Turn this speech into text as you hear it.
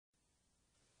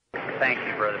Thank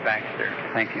you, Brother Baxter.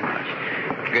 Thank you much.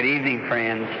 Good evening,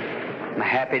 friends. I'm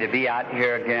happy to be out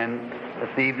here again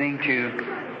this evening to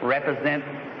represent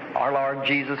our Lord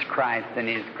Jesus Christ and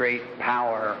His great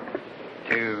power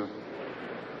to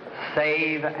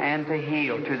save and to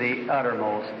heal to the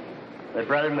uttermost. The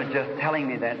brother was just telling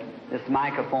me that this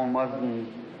microphone wasn't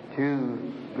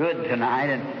too good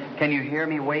tonight, and can you hear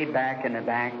me way back in the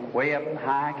back, way up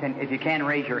high? If you can,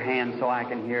 raise your hand so I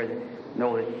can hear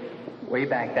know that way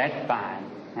back. That's fine.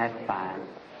 That's fine.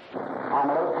 I'm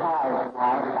a little tired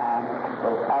tonight. I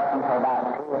was up until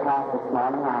about 3 o'clock this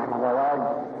morning.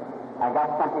 I got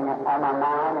something on my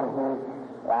mind, and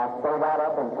I stayed right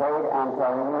up and prayed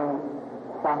until He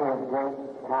sent His great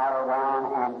power down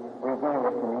and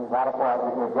revealed it to me what it was.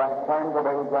 And He just turned the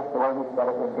day just the way He said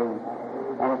it would be.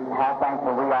 And how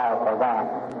thankful we are for that.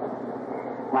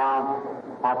 Now,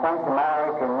 I think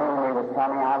tomorrow afternoon they would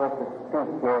tell me I was to speak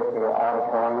here at the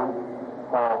auditorium,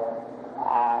 so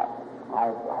I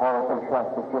hope and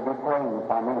trust that you'll be praying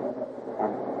for me.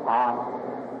 And I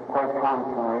pray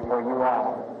constantly for you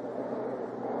all.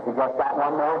 We just got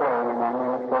one more day, and then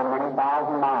we'll go many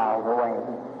thousand miles away.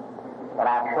 But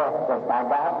I trust that by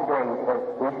God's grace that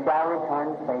we shall return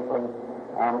safely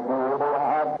and be able to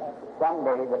have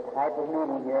someday the type of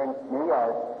meeting here in New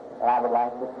York that I would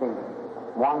like to see.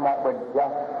 One that would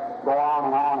just go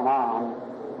on and on and on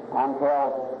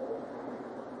until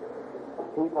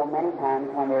people many times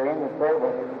when they're in the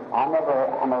service,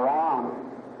 I'm around,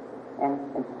 and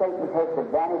Satan takes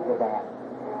advantage of that.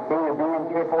 See, you'll be in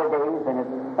 3 or 4 days, and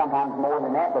it's sometimes more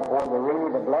than that before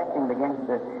the blessing begins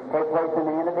to take place in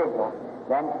the individual.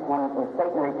 Then when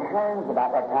Satan returns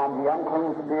about that time, the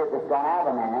unclean spirit that's gone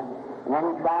out of a man, and then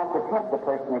he tries to tempt the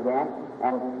person again,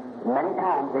 and many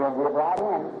times they'll give right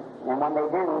in. And when they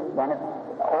do, then it's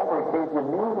over. See, if the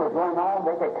news was going on,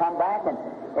 they could come back and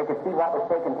they could see what was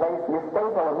taking place. And if the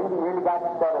meeting really got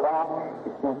settled out,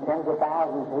 you'd see tens of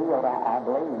thousands healed, I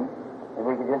believe, if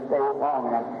we could just stay long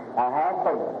enough. I'll have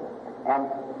faith. And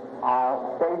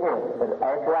I'll say this, that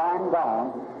after I'm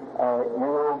gone,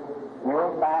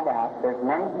 you'll find out there's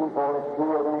many people that's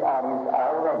healed in the audience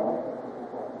already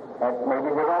that maybe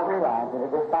they don't realize it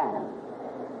at this time.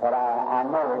 But I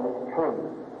know it is true.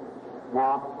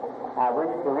 Now, I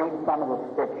wish to read some of the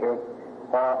scriptures,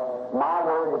 for my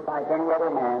word is like any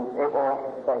other man's. It will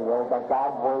fail, but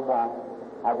God's word won't.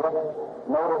 I just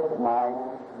noticed my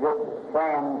good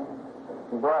friend,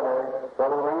 Brother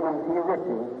Raymond P.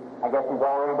 Ritchie. I guess he's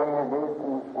already been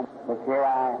introduced, but here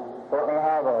I certainly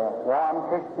have a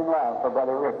warm Christian love for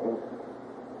Brother Ritchie.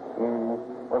 He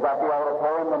was at the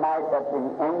auditorium the night that the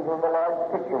angel of the Lord's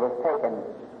picture was taken.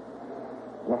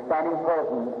 And standing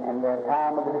present in the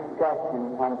time of the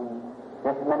discussion when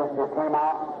this minister came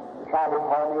out and tried to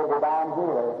call me a divine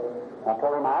healer. I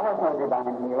told him I was no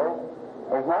divine healer.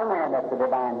 There's no man that's a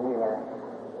divine healer.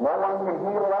 No one can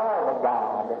heal at all but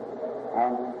God.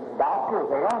 And doctors,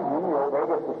 they don't heal, they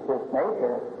just assist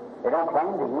nature. They don't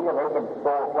claim to heal. They can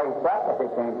sew a place up, but they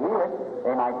can't heal it.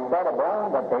 They might set a bone,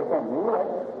 but they can't heal it.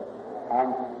 And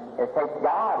it takes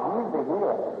God, He's the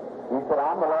healer. He said,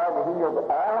 I'm the Lord that heals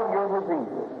all your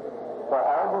diseases. For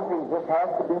all diseases has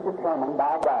to be determined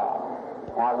by God.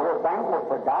 Now, we're thankful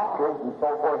for doctors and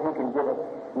so forth who can give us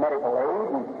medical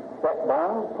aid and set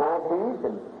bones, pull teeth,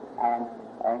 and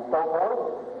so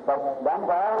forth. But that's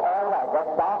all right.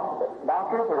 That's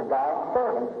doctors are God's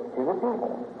servants to the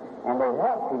people. And they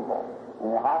help people.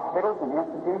 In the hospitals and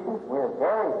institutions, we're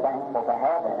very thankful to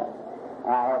have them.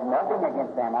 And I have nothing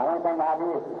against them. The only thing I do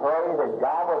is pray that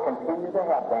God will continue to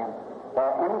help them. For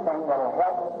anything that will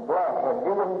help bless or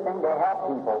do anything to help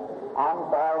people, I'm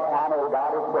sorry, I know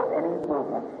God is with any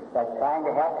movement that's trying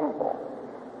to help people.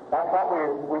 That's what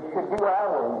we should do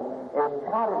always, is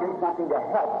try to do something to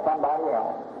help somebody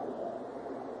else.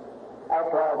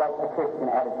 After all, that's the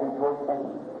Christian attitude towards things.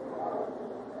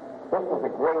 This is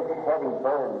a great, heavy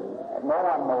burden that no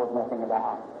one knows nothing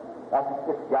about. That's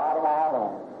just God and I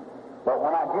alone. But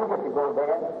when I do get to go to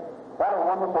bed, what a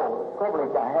wonderful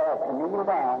privilege I have to kneel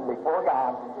down before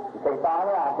God and say,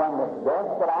 Father, I've done the best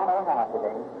that I know how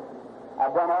today.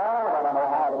 I've done all that I know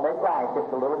how to make life just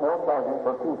a little more pleasant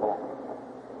for people.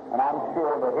 And I'm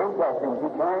sure that His blessings, He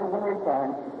turns and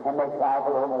returns and makes life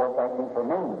a little more pleasant for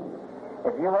me.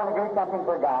 If you want to do something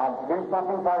for God, do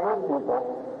something for His people.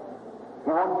 If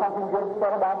you want something good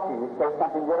said about you, say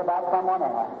something good about someone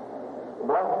else.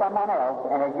 Bless someone else,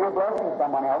 and if you're blessing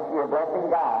someone else, you're blessing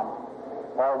God.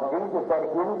 For Jesus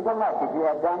said, insomuch as you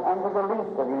have done unto the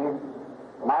least of these,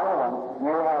 my ones,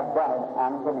 you have done it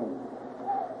unto me.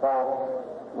 So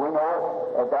we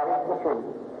know that is the truth.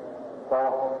 So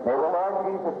may the Lord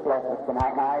Jesus bless us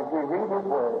tonight. Now, as we read His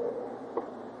Word,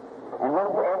 And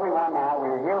look for everyone now.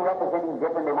 We're here representing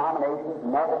different denominations,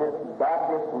 Methodist,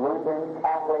 Baptist, Lutheran,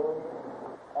 Catholic,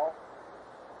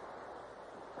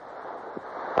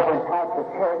 different types of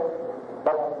church.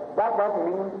 But that doesn't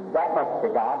mean that much to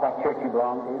God, that church you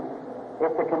belong to.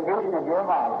 It's the condition of your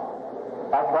heart.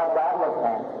 That's what God looks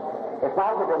at. It's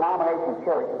not the denomination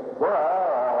church. We're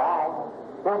all right.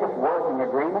 We're just working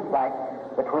agreements like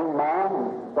between man and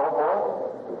so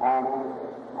forth. And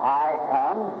I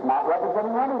come not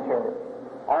representing any church.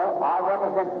 I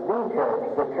represent the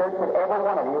church that every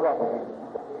one of you represents.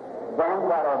 Them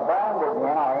that are born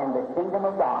again are in the kingdom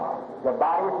of God, the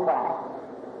body of Christ.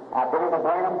 I've been in the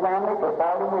Branham family for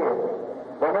 40 years.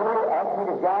 They never asked me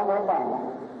to join their family.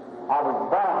 I was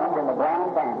born in the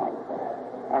Branham family.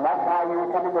 And that's how you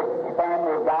come into the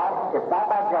family of God. It's not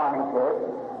by joining church.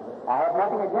 I have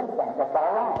nothing against that. That's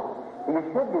all right. You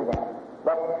should do that.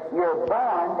 But you're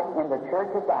born in the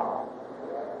church of God.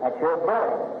 That's your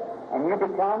birth. And you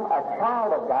become a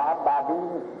child of God by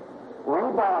being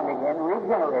reborn again,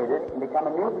 regenerated, and become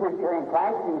a new creature in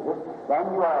Christ Jesus.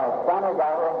 Then you are a son or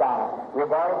daughter of God,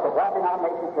 regardless of what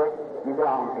denomination church you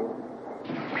belong to.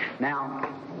 Now,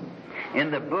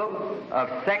 in the book of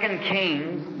 2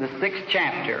 Kings, the 6th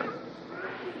chapter,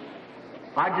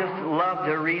 I just love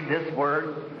to read this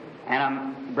word.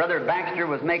 And Brother Baxter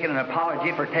was making an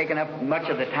apology for taking up much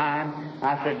of the time.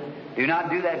 I said, do not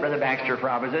do that, Brother Baxter, for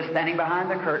I was just standing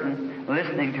behind the curtain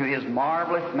listening to his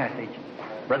marvelous message.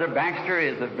 Brother Baxter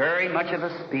is very much of a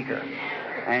speaker,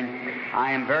 and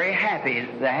I am very happy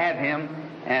to have him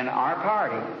in our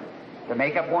party to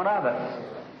make up one of us.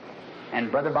 And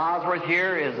Brother Bosworth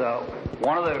here is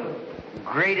one of the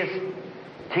greatest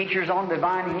teachers on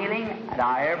divine healing that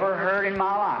I ever heard in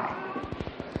my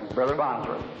life. Brother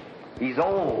Bosworth. He's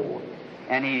old,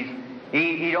 and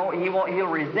he'll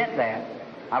resent that.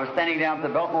 I was standing down at the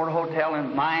Biltmore Hotel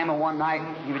in Miami one night.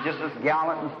 He was just as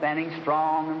gallant and standing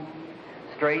strong and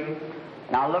straight.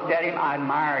 And I looked at him, I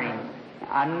admired him.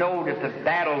 I know that the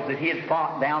battles that he had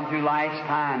fought down through life's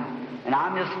time, and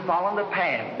I'm just following the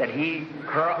path that he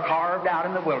carved out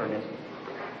in the wilderness.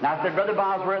 And I said, Brother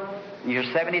Bosworth, you're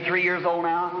 73 years old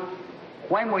now.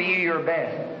 When were you your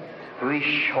best? Threw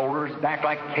his shoulders back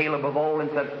like Caleb of old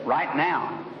and said, right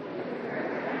now.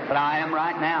 But I am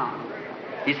right now.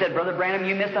 He said, Brother Branham,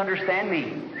 you misunderstand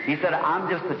me. He said, I'm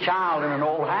just a child in an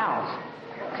old house.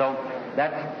 So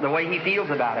that's the way he feels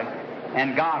about it.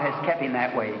 And God has kept him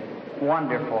that way.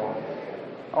 Wonderful.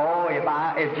 Oh,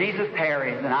 if Jesus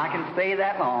tarries and I can stay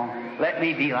that long, let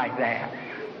me be like that.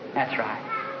 That's right.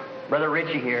 Brother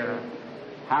Richie here,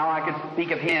 how I could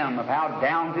speak of him, of how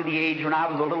down through the age when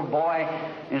I was a little boy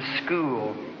in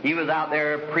school, he was out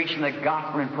there preaching the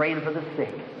gospel and praying for the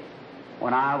sick.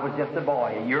 When I was just a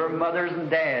boy, your mothers and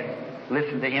dads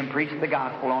listened to him preach the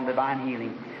gospel on divine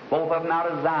healing. Both of them out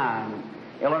of Zion,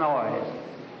 Illinois.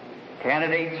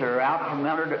 Candidates are out from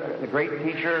under the great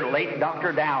teacher, late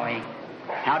Dr. Dowie.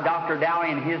 How Dr.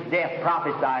 Dowie in his death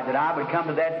prophesied that I would come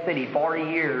to that city 40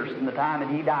 years from the time that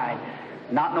he died.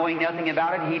 Not knowing nothing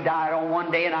about it, he died on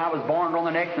one day and I was born on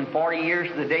the next, and 40 years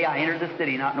to the day I entered the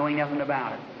city, not knowing nothing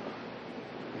about it.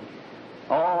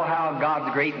 Oh, how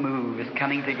God's great move is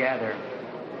coming together.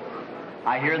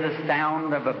 I hear the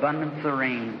sound of abundance of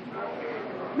rain.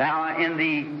 Now, in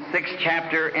the 6th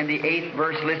chapter, in the 8th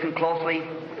verse, listen closely.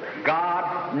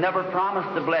 God never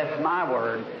promised to bless my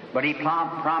word, but He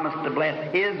promised to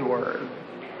bless His word.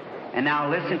 And now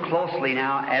listen closely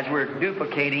now as we're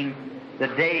duplicating the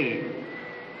days.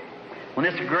 When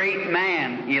this great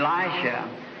man, Elisha,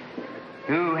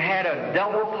 who had a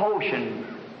double portion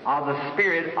of the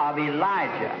spirit of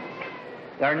Elijah,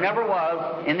 there never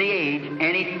was in the age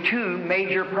any two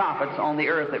major prophets on the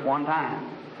earth at one time.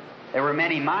 There were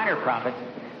many minor prophets,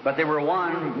 but there were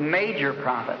one major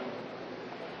prophet.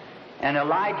 And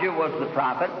Elijah was the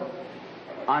prophet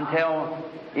until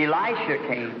Elisha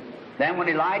came. Then when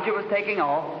Elijah was taking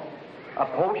off,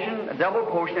 a double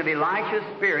portion of Elijah's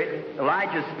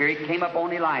spirit came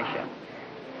upon Elisha.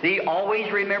 See,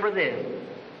 always remember this.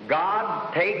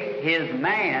 God takes His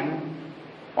man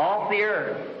off the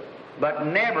earth, but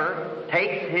never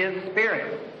takes His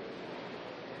spirit.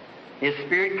 His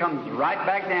spirit comes right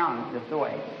back down this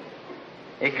way.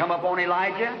 It come upon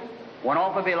Elijah, went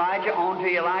off of Elijah onto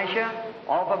Elisha,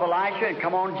 off of Elisha and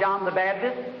come on John the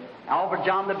Baptist. Off of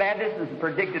John the Baptist is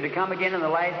predicted to come again in the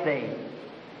last days.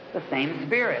 The same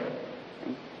Spirit.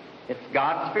 It's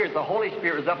God's Spirit. The Holy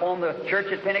Spirit was up on the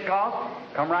church at Pentecost,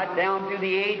 come right down through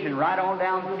the age and right on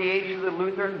down through the age of the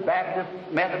Lutheran, Baptist,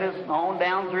 Methodist, on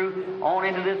down through, on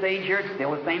into this age here. It's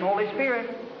still the same Holy Spirit.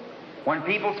 When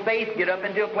people's faith get up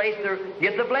into a place to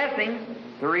get the blessing,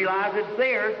 to realize it's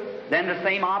theirs, then the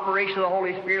same operation of the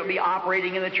Holy Spirit will be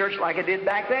operating in the church like it did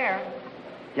back there.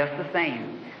 Just the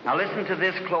same. Now listen to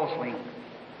this closely.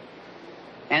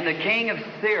 And the king of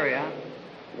Syria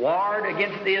warred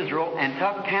against Israel and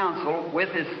took counsel with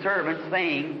his servants,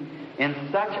 saying, in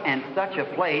such and such a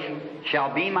place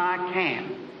shall be my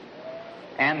camp.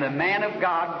 And the man of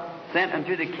God sent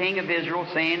unto the king of Israel,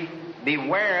 saying,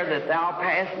 beware that thou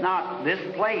pass not this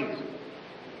place,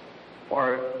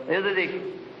 for thither the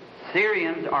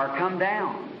Syrians are come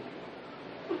down.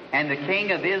 And the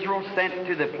king of Israel sent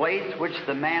to the place which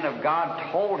the man of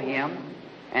God told him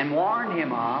and warned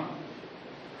him of,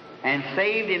 and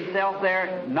saved himself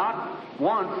there not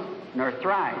once nor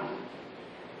thrice.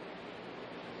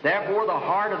 Therefore the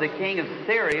heart of the king of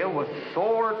Syria was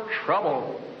sore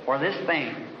troubled for this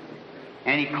thing.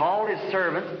 And he called his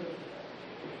servants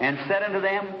and said unto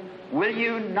them, will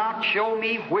you not show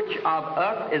me which of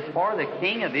us is for the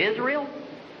king of Israel?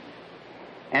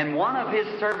 And one of his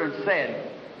servants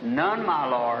said, none, my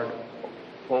lord,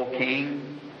 O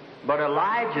king, but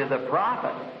Elijah the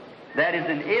prophet, that is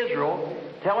in Israel,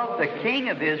 telleth the king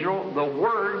of Israel the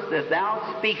words that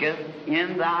thou speakest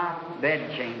in thy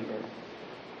bedchamber.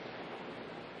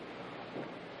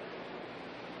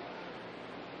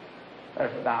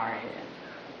 Let's bow our heads.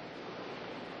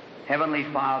 Heavenly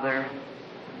Father,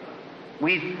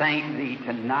 we thank Thee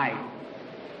tonight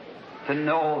to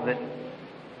know that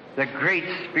the great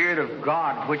Spirit of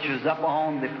God which was up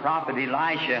on the prophet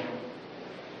Elisha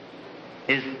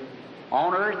is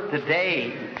on earth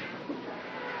today,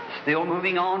 still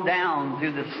moving on down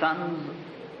through the sons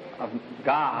of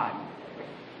God.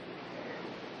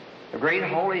 The great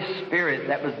Holy Spirit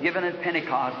that was given at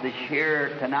Pentecost is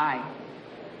here tonight.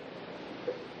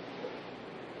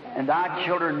 And Thy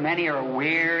children, many are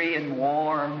weary and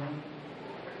worn,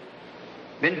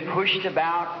 been pushed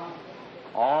about,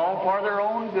 all for their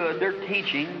own good, their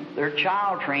teaching, their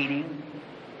child training,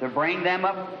 to bring them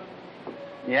up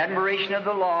the admiration of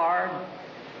the Lord,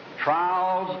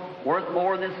 trials worth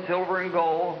more than silver and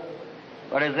gold.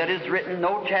 But as it is written,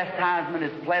 no chastisement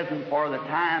is pleasant for the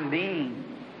time being.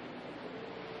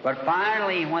 But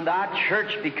finally, when Thy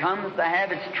church becomes to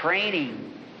have its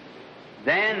training,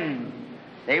 then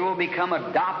they will become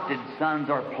adopted sons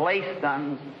or placed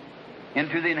sons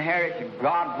into the inheritance of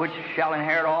God, which shall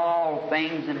inherit all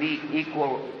things and be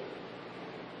equal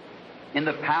in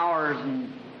the powers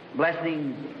and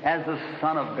blessings as the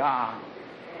Son of God.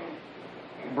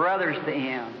 Brothers to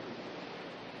Him,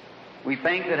 we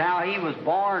think that how He was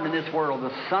born in this world,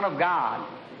 the Son of God,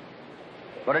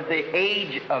 but at the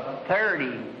age of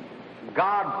 30,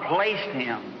 God placed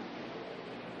Him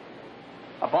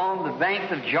upon the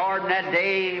banks of Jordan that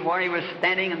day where He was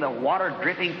standing and the water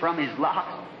dripping from His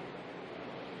locks.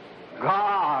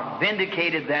 God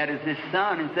vindicated that as His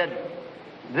Son and said,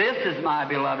 this is my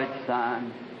beloved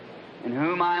Son, in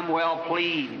whom I am well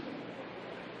pleased.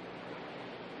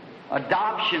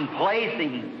 Adoption,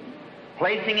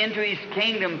 placing into His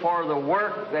kingdom for the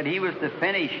work that He was to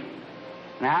finish.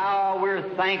 And how we're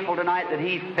thankful tonight that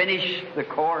He finished the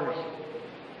course.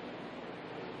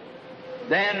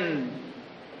 Then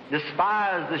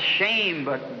despised the shame,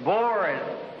 but bore it,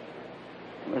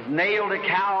 was nailed to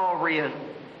Calvary, a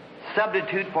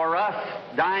substitute for us,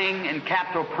 dying in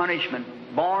capital punishment,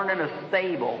 born in a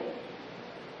stable,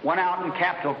 went out in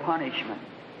capital punishment.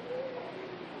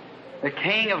 The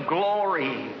King of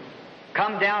glory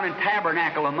come down in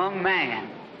tabernacle among man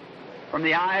from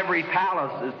the ivory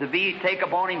palaces to take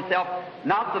upon Himself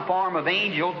not the form of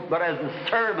angels, but as the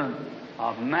servant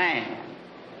of man,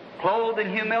 clothed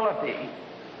in humility,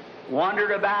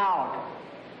 wandered about,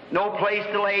 no place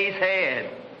to lay His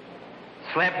head,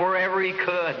 slept wherever He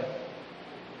could,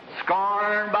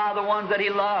 scorned by the ones that He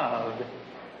loved,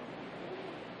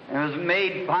 and was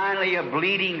made finally a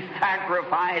bleeding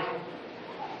sacrifice.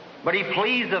 But He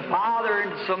pleased the Father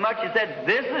in so much He said,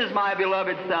 this is my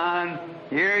beloved Son,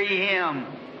 hear ye Him.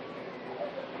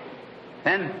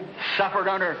 Then suffered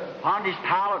under Pontius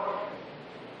Pilate,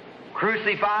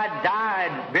 crucified,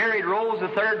 died, buried, rose the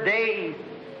third day,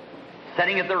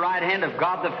 sitting at the right hand of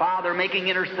God the Father, making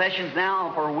intercessions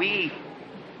now for we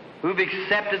who've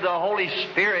accepted the Holy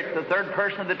Spirit, the third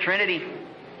person of the Trinity.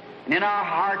 And in our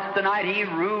hearts tonight He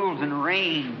rules and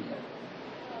reigns.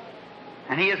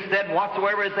 And He has said,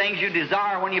 whatsoever things you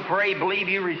desire when you pray, believe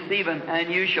you receive them,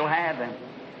 and you shall have them.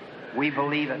 We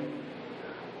believe it.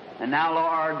 And now,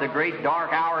 Lord, the great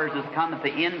dark hours has come at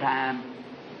the end time.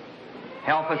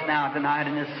 Help us now tonight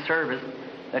in this service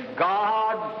that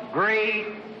God's great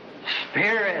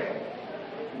Spirit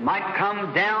might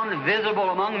come down visible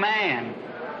among man.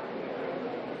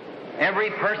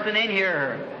 Every person in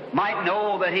here might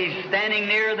know that He's standing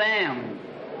near them.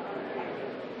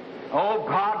 Oh,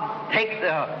 God, take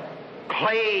the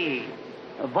clay,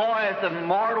 the voice of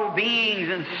mortal beings,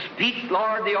 and speak,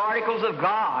 Lord, the articles of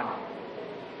God,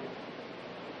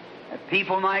 that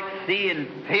people might see and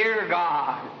fear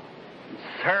God and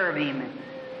serve Him.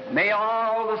 May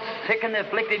all the sick and the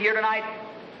afflicted here tonight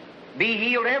be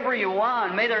healed, every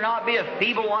one. May there not be a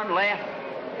feeble one left.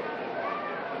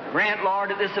 Grant,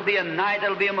 Lord, that this will be a night that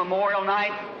will be a memorial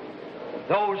night.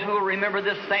 Those who will remember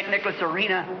this St. Nicholas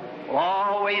Arena will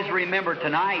always remember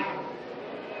tonight.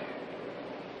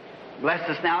 Bless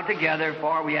us now together,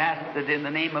 for we ask it in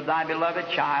the name of Thy beloved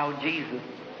child, Jesus.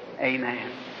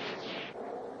 Amen.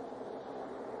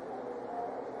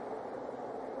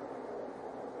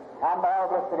 How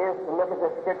marvelous it is to look at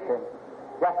the Scripture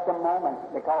just a moment,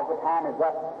 because the time is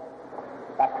up,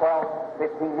 about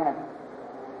 12, 15 minutes.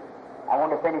 I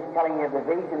want to finish telling you of the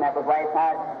vision that was last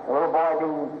night, the little boy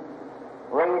being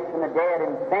raised from the dead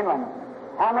in Finland.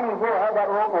 How many here have that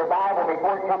wrote in their Bible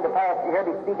before it come to pass? You heard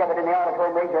me speak of it in the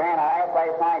auditorium. Raise your hand. I asked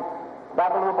last night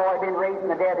about the little boy being raised from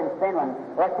the dead in Finland.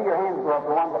 Let's see your hands go up.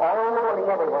 The ones all over the world,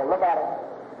 everywhere. Look at it.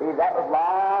 See, that was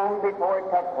long before it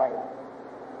took place.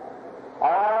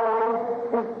 Always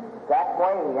speak that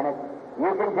way, and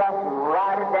you can just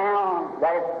write it down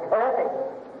that it's perfect.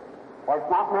 For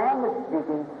it's not man that's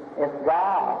speaking, it's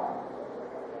God.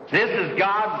 This is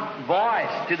God's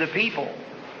voice to the people.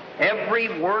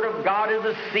 Every word of God is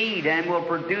a seed and will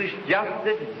produce just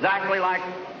exactly like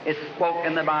it's spoken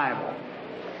in the Bible,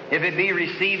 if it be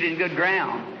received in good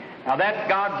ground. Now that's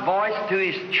God's voice to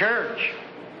His church.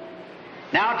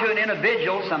 Now to an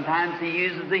individual, sometimes He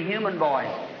uses the human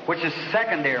voice, which is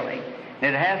secondarily.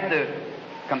 It has to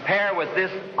compare with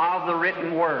this of the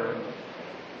written Word.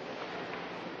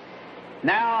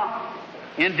 Now,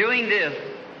 in doing this,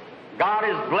 God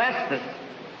has blessed us.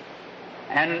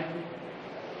 And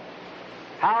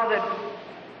how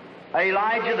that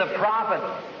Elijah the prophet,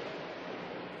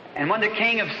 and when the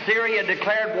king of Syria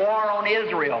declared war on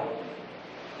Israel,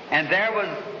 and there was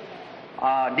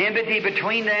enmity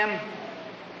between them,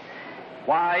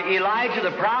 why, Elijah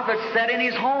the prophet sat in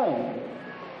his home,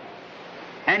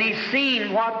 and he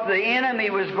seen what the enemy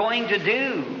was going to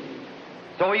do.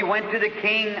 So he went to the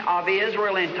king of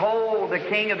Israel and told the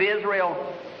king of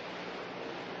Israel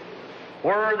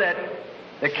where that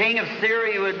the king of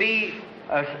Syria would be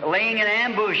laying an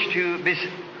ambush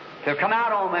to come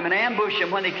out on them and ambush them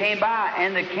when they came by.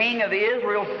 And the king of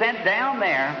Israel sent down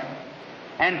there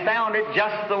and found it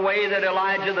just the way that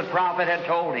Elijah the prophet had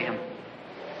told him.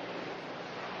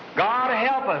 God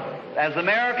help us as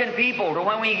American people to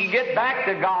when we can get back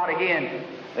to God again,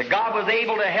 that God was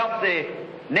able to help the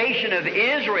nation of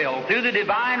Israel through the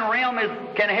divine realm,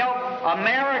 can help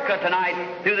America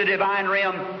tonight through the divine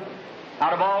realm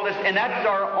out of all this. And that's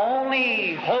our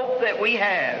only hope that we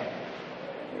have,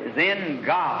 is in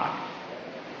God.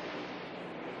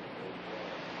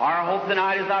 Our hope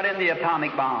tonight is not in the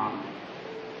atomic bomb.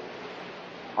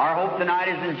 Our hope tonight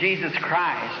is in Jesus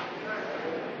Christ.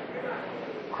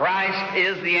 Christ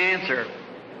is the answer.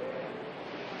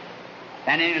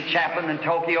 And in a chaplain in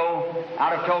Tokyo,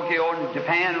 out of Tokyo in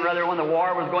Japan, rather, when the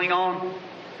war was going on,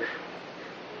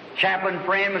 chaplain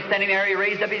friend was standing there. He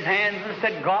raised up his hands and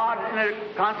said, God, in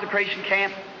a consecration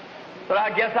camp, but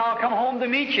I guess I'll come home to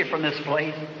meet you from this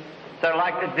place. Said, I'd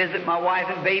like to visit my wife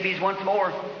and babies once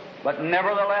more. But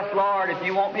nevertheless, Lord, if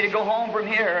you want me to go home from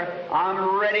here,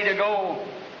 I'm ready to go.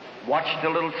 Watched the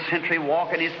little sentry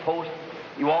walk in his post.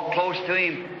 He walked close to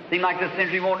him. Seemed like the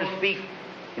sentry wanted to speak.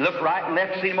 He looked right and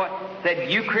left, seen him, said,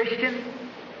 you Christian?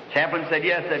 Chaplain said,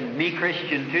 yes. Said, me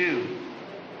Christian too.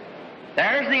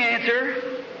 There's the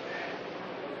answer.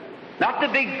 Not the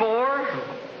Big Four,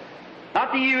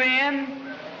 not the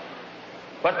UN,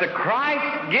 but the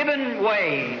Christ-given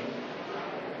way.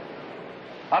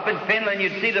 Up in Finland,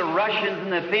 you'd see the Russians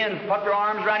and the Finns put their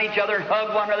arms around each other,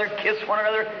 hug one another, kiss one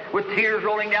another, with tears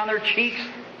rolling down their cheeks.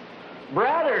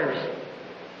 Brothers.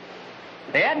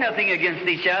 They had nothing against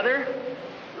each other.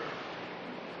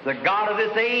 The God of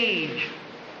this age,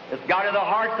 the God of the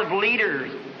hearts of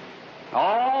leaders.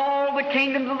 All the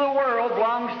kingdoms of the world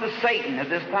belongs to Satan at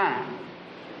this time.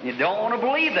 You don't want to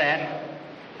believe that,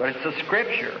 but it's the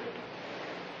Scripture.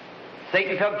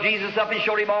 Satan took Jesus up and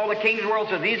showed him all the kingdoms of the world,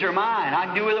 said, these are mine. I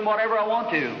can do with them whatever I want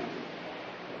to.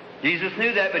 Jesus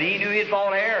knew that, but he knew he'd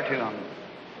fall heir to them.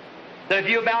 So if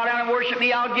you bow down and worship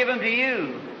me, I'll give them to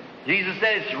you. Jesus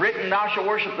said, it's written, thou shalt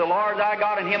worship the Lord thy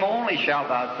God, and him only shalt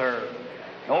thou serve.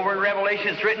 Over in Revelation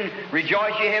it's written,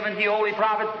 rejoice ye heavens, ye holy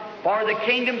prophets, for the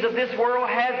kingdoms of this world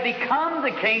has become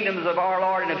the kingdoms of our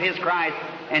Lord and of his Christ,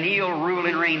 and he'll rule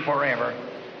and reign forever.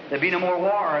 There'll be no more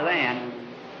war then.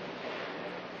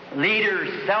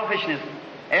 Leaders, selfishness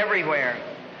everywhere.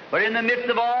 But in the midst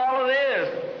of all of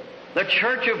this, the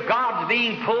church of God's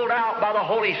being pulled out by the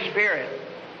Holy Spirit.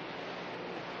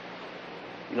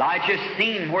 Elijah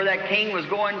seen where that king was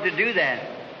going to do that.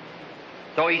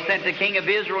 So he sent the king of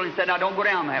Israel and said, now don't go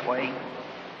down that way.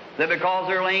 Said, because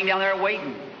they're laying down there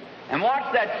waiting. And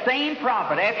watch that same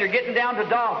prophet, after getting down to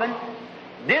Dothan,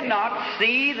 did not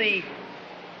see the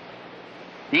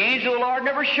angel of the Lord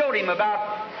never showed him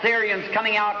about Syrians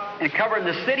coming out and covering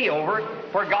the city over,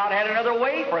 for God had another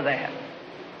way for that.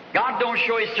 God don't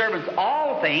show His servants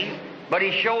all things, but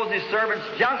He shows His servants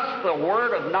just the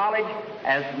word of knowledge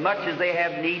as much as they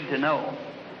have need to know.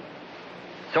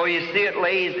 So you see, it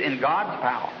lays in God's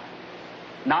power,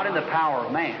 not in the power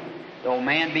of man. Though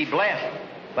man be blessed,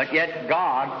 but yet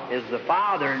God is the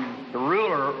Father and the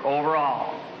ruler over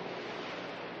all.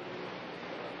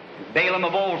 Balaam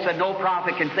of old said, no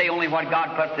prophet can say only what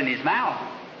God puts in his mouth.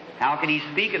 How can he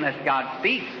speak unless God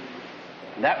speaks?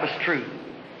 And that was true.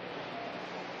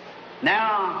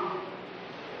 Now,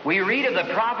 we read of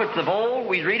the prophets of old,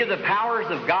 we read of the powers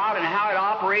of God and how it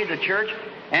operated the church,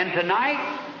 and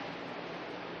tonight,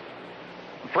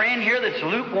 a friend here that's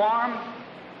lukewarm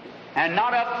and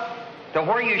not up to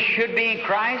where you should be in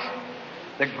Christ,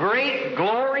 the great,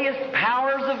 glorious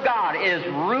powers of God is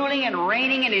ruling and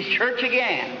reigning in His church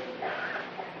again.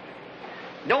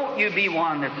 Don't you be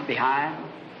one that's behind.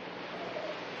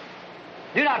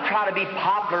 Do not try to be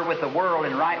popular with the world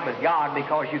and right with God,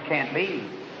 because you can't be.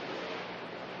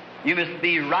 You must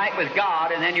be right with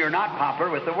God, and then you're not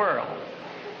popular with the world.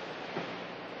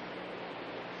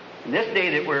 In this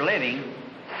day that we're living,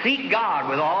 seek God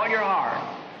with all your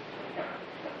heart.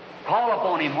 Call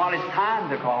upon Him while it's time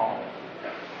to call,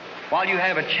 while you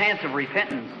have a chance of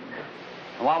repentance,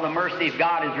 and while the mercy of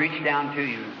God has reached down to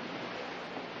you.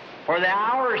 For the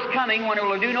hour is coming when it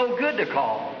will do no good to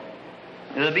call.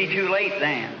 It'll be too late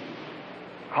then.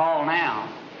 Call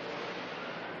now.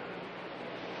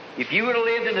 If you would have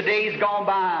lived in the days gone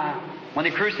by when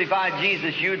they crucified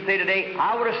Jesus, you would say today,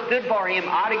 I would have stood for Him.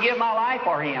 I'd have given my life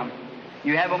for Him.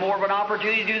 You have a more of an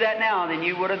opportunity to do that now than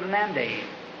you would have in them days.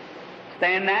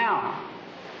 Stand now.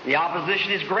 The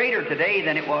opposition is greater today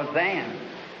than it was then.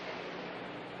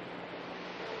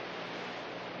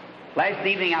 Last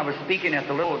evening I was speaking at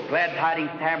the little Glad Tidings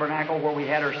Tabernacle where we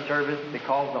had our service,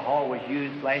 because the hall was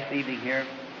used last evening here.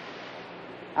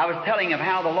 I was telling of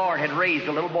how the Lord had raised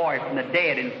a little boy from the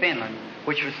dead in Finland,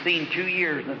 which was seen 2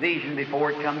 years in a vision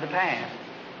before it come to pass.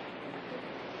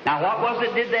 Now what was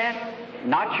it did that?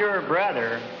 Not your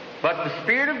brother, but the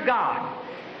Spirit of God.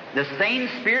 The same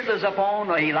Spirit that was upon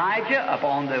Elijah,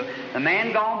 upon the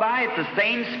man gone by, it's the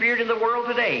same Spirit in the world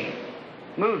today,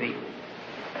 moving.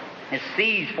 It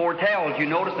sees, foretells. You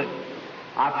notice it.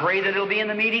 I pray that it'll be in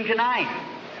the meeting tonight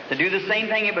to do the same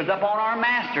thing. It was upon our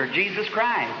Master, Jesus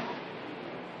Christ.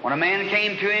 When a man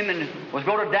came to Him and was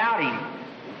going to doubt Him,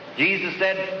 Jesus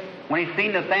said, when He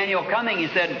seen Nathanael coming, He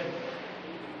said,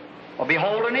 well,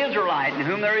 behold an Israelite in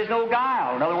whom there is no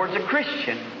guile. In other words, a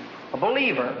Christian, a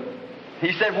believer.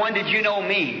 He said, when did you know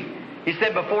me? He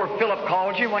said, before Philip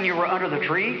called you when you were under the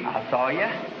tree, I saw you.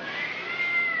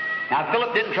 Now,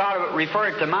 Philip didn't try to refer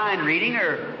it to mind reading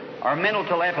or mental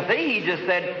telepathy. He just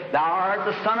said, thou art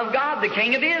the Son of God, the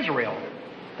King of Israel.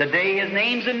 Today His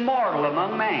name's immortal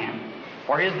among man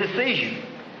for His decision.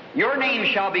 Your name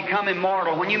shall become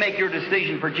immortal when you make your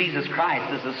decision for Jesus Christ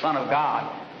as the Son of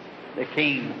God, the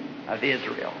King of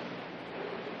Israel.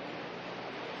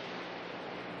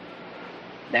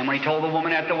 Then when He told the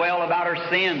woman at the well about her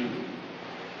sins,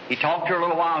 He talked to her a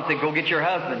little while and said, go get your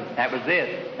husband. That was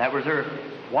it. That was her.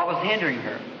 What was hindering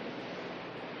her?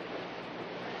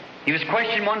 He was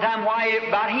questioned one time why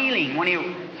about healing, when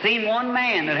he seen one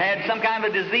man that had some kind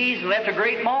of a disease and left a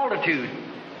great multitude.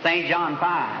 St. John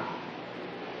 5.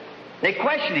 They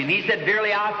questioned Him. He said,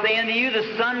 verily I say unto you,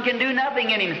 the Son can do nothing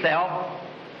in Himself,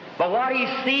 but what He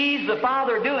sees the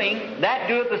Father doing, that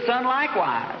doeth the Son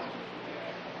likewise.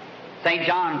 St.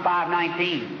 John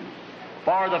 5:19.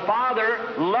 For the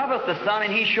Father loveth the Son,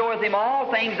 and He showeth Him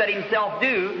all things that Himself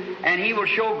do, and He will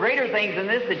show greater things than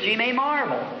this, that ye may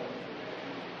marvel.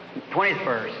 20th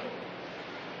verse.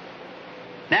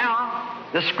 Now,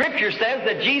 the Scripture says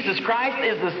that Jesus Christ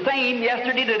is the same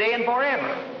yesterday, today, and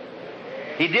forever.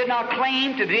 He did not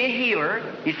claim to be a healer.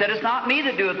 He said, it's not me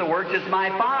that doeth the works, it's my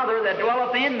Father that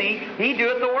dwelleth in me. He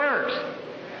doeth the works.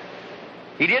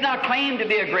 He did not claim to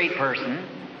be a great person.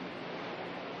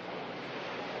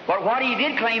 But what He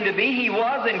did claim to be, He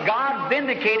was, and God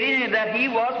vindicated Him that He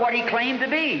was what He claimed to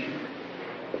be.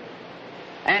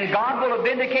 And God will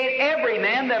vindicate every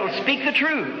man that will speak the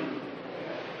truth.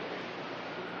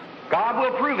 God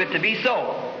will prove it to be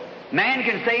so. Man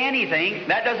can say anything.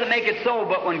 That doesn't make it so.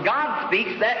 But when God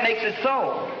speaks, that makes it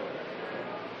so.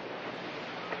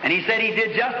 And He said He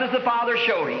did just as the Father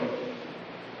showed Him.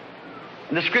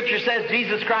 And the Scripture says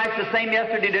Jesus Christ the same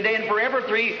yesterday, today, and forever.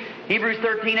 Hebrews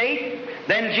 13:8.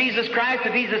 Then Jesus Christ,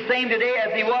 if He's the same today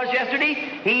as He was yesterday,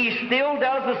 He still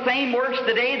does the same works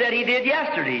today that He did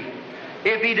yesterday.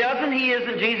 If He doesn't, He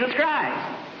isn't Jesus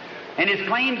Christ. And His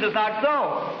claims is not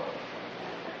so.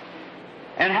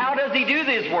 And how does He do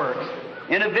these works?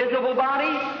 In a visible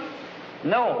body?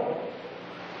 No.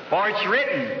 For it's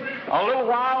written, a little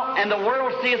while, and the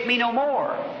world seeth me no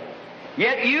more.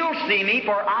 Yet you'll see me,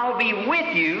 for I'll be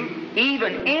with you,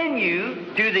 even in you,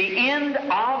 to the end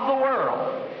of the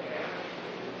world.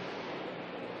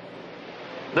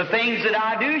 The things that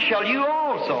I do shall you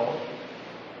also.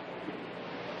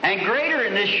 And greater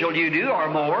than this shall you do, or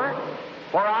more,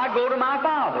 for I go to my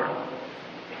Father.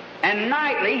 And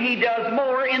nightly He does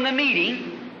more in the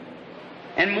meeting.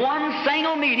 In one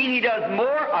single meeting, He does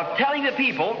more of telling the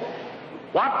people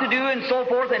what to do and so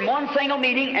forth in one single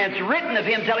meeting, and it's written of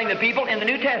Him telling the people in the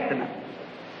New Testament.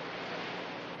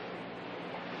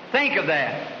 Think of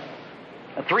that.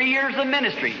 3 years of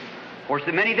ministry. Of course,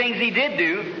 the many things He did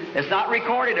do, it's not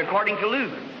recorded according to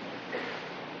Luke.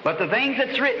 But the things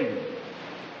that's written,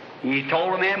 He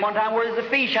told a man one time where the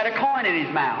fish had a coin in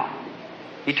his mouth.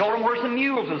 He told him where some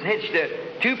mules was hitched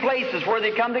at 2 places where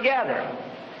they come together.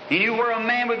 He knew where a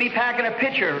man would be packing a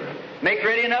pitcher, make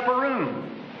ready an upper room.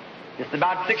 Just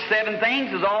about 6, 7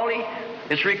 things is all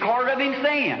it's recorded of Him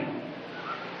saying.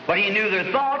 But He knew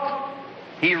their thoughts.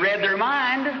 He read their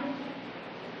mind.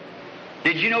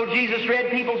 Did you know Jesus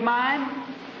read people's mind?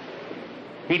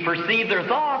 He perceived their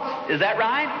thoughts. Is that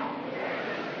right?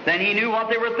 Then He knew what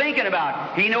they were thinking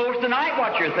about. He knows tonight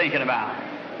what you're thinking about.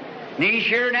 And He's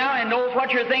here now and knows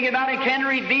what you're thinking about and can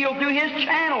reveal through His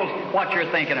channels what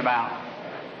you're thinking about.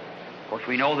 Of course,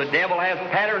 we know the devil has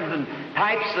patterns and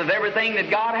types of everything that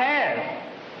God has.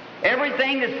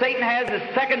 Everything that Satan has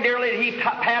is secondarily that he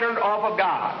patterned off of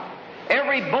God.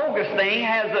 Every bogus thing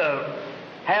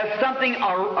has something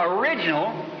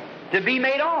original to be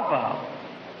made off of.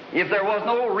 If there was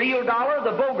no real dollar,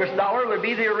 the bogus dollar would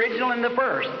be the original and the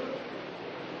first.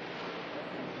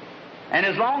 And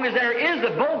as long as there is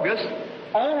a bogus,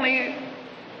 only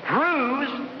proves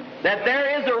that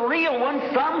there is a real one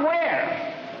somewhere.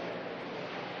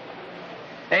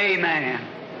 Amen.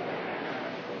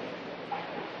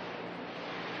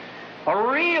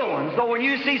 A real one. So when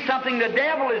you see something the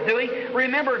devil is doing,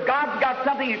 remember God's got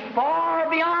something far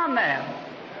beyond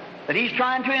that He's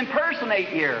trying to impersonate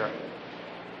here.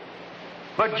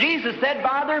 But Jesus said,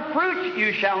 by their fruits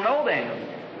you shall know them.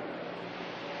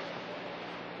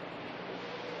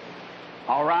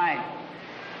 All right.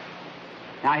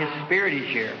 Now His Spirit is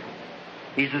here.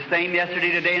 He's the same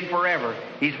yesterday, today, and forever.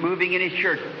 He's moving in His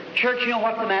church. Church, you know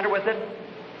what's the matter with it?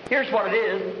 Here's what it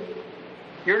is.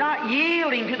 You're not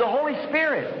yielding to the Holy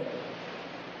Spirit.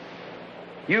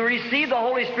 You receive the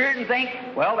Holy Spirit and think,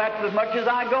 well, that's as much as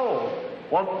I go.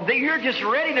 Well, you're just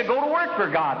ready to go to work for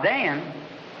God then.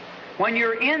 When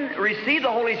you're receive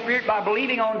the Holy Spirit by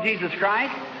believing on Jesus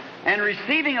Christ and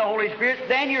receiving the Holy Spirit,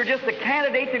 then you're just a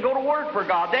candidate to go to work for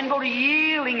God. Then go to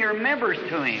yielding your members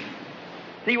to Him.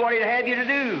 See what He'd have you to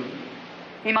do.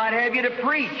 He might have you to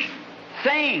preach,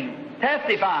 sing,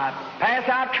 testify, pass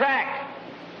out tracts,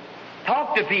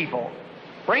 talk to people,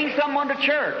 bring someone to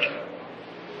church.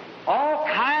 All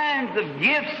kinds of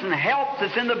gifts and helps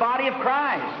that's in the body of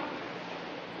Christ.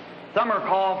 Some are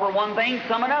called for one thing,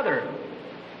 some another.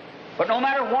 But no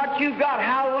matter what you've got,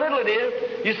 how little it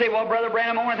is, you say, well, Brother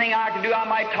Branham, the only thing I can do, I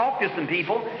might talk to some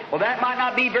people. Well, that might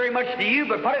not be very much to you,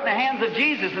 but put it in the hands of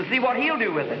Jesus and see what He'll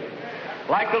do with it.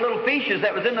 Like the little fishes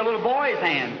that was in the little boy's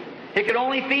hand. It could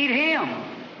only feed him.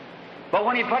 But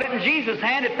when he put it in Jesus'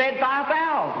 hand, it fed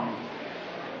 5,000.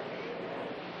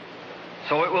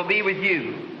 So it will be with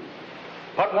you.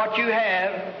 Put what you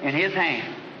have in His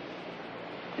hand.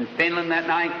 In Finland that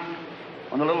night,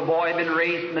 when the little boy had been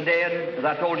raised from the dead, as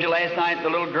I told you last night, the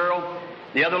little girl,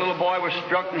 the other little boy was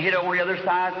struck and hit on the other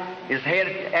side. His head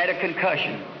had a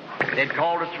concussion. They'd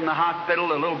called us from the hospital.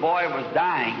 The little boy was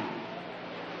dying.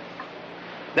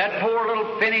 That poor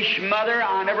little Finnish mother,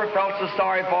 I never felt so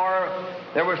sorry for her.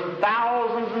 There was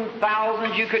thousands and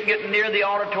thousands you couldn't get near the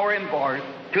auditorium for.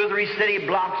 2 or 3 city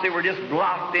blocks, they were just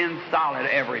blocked in solid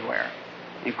everywhere.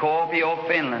 In Kuopio,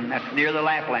 Finland, that's near the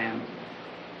Laplands.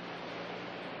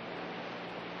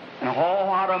 And oh,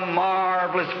 what a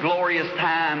marvelous, glorious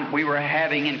time we were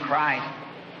having in Christ.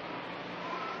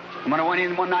 And when I went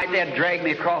in one night, they had dragged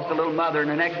me across the little mother, and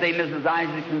the next day Mrs.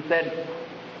 Isaacson said,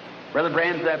 Brother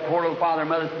Branham, that poor little father and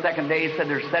mother, the second day, said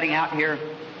they're setting out here.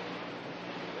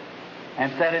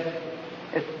 and said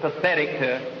it's pathetic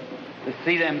to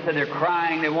see them. Said they're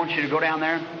crying. They want you to go down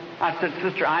there. I said,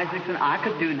 Sister Isaacson, I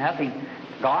could do nothing.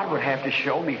 God would have to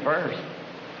show me first.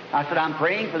 I said, I'm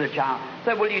praying for the child. I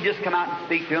said, will you just come out and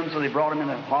speak to him? So they brought him in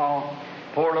the hall.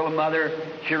 Poor little mother,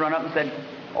 she ran up and said,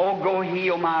 oh, go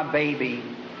heal my baby.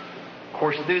 Of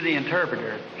course, through the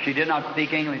interpreter. She did not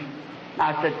speak English.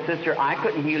 I said, Sister, I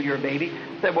couldn't heal your baby.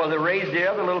 Said, well, they raised the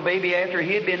other little baby after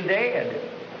he had been dead.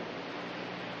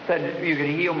 Said, you could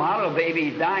heal my little baby,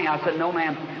 he's dying. I said, no,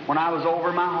 ma'am. When I was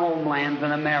over my homelands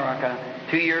in America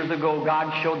 2 years ago,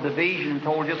 God showed the vision and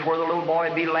told just where the little boy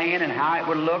would be laying and how it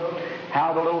would look,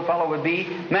 how the little fellow would be.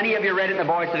 Many of you read it in the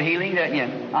Voice of Healing, didn't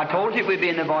you? I told you it would be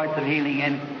in the Voice of Healing,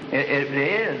 and it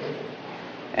is.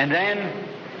 And then,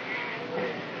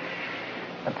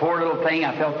 the poor little thing,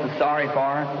 I felt so sorry for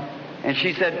her. And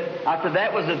she said, I said,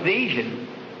 that was a vision.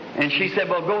 And she said,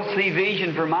 well, go see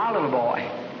vision for my little boy.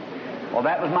 Well,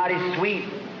 that was mighty sweet.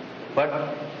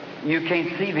 But you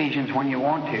can't see visions when you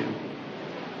want to.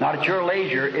 Not at your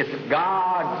leisure. It's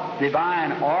God's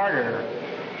divine order.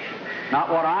 Not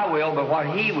what I will, but what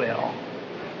He will.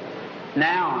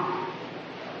 Now,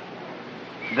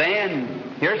 then,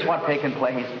 here's what's taken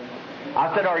place.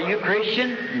 I said, are you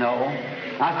Christian? No.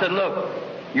 I said, look,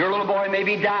 your little boy may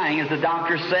be dying, as the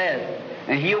doctor says,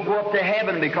 and he'll go up to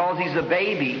heaven because he's a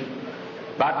baby,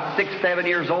 about 6, 7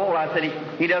 years old. I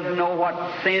said, he doesn't know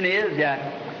what sin is yet.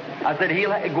 I said,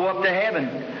 he'll go up to heaven.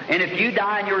 And if you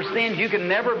die in your sins, you can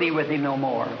never be with him no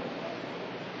more.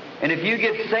 And if you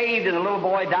get saved and the little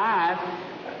boy dies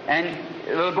and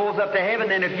it goes up to heaven,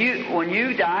 then when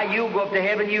you die, you'll go up to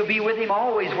heaven, you'll be with him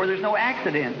always where there's no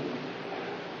accident.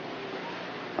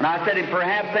 And I said, and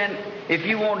perhaps then, if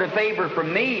you want a favor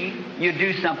from me, you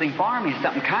do something for me,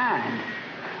 something kind.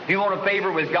 If you want a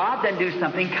favor with God, then do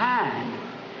something kind.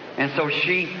 And so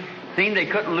she seen they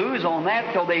couldn't lose on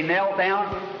that, so they knelt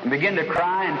down and began to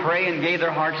cry and pray and gave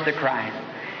their hearts to Christ.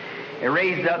 It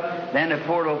raised up, then the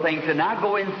poor little thing said, now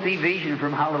go in and see vision for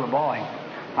my little boy.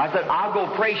 I said, I'll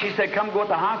go pray. She said, come go to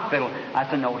the hospital. I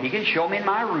said, no, he can show me in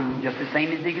my room just the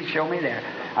same as he can show me there.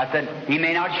 I said, he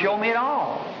may not show me at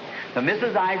all. So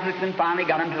Mrs. Isaacson finally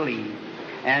got him to leave.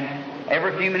 And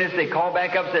every few minutes they called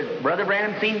back up and said, Brother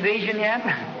Branham seen vision yet?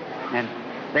 And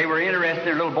they were interested in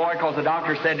their little boy because the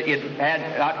doctor said it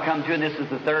had not come to, and this is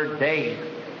the 3rd day.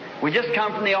 We just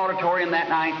come from the auditorium that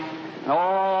night. Oh,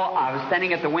 I was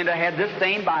standing at the window. I had this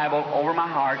same Bible over my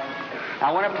heart.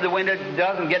 I went up to the window. It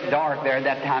doesn't get dark there at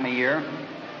that time of year.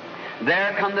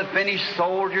 There come the Finnish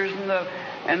soldiers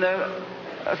and the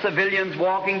civilians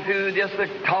walking through, just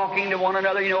talking to one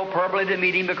another, probably the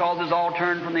meeting because it's all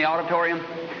turned from the auditorium.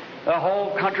 The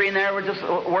whole country in there was just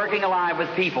working alive with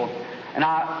people. And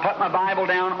I put my Bible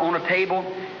down on a table,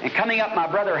 and coming up, my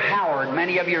brother Howard,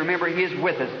 many of you remember he was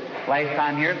with us last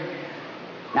time here.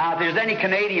 Now, if there's any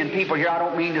Canadian people here, I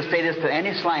don't mean to say this to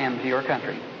any slam to your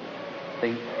country.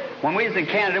 See? When we was in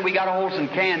Canada, we got a hold of some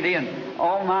candy, and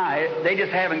oh my, they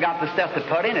just haven't got the stuff to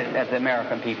put in it that the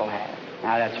American people have.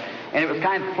 Now and it was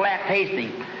kind of flat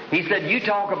tasting. He said, you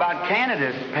talk about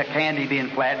Canada's candy being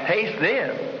flat, taste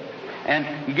this. And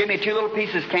he gave me 2 little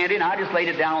pieces of candy, and I just laid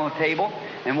it down on the table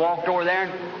and walked over there,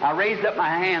 and I raised up my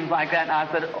hands like that, and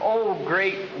I said, oh,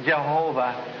 great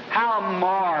Jehovah, how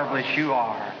marvelous you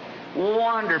are.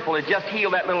 Wonderful. It just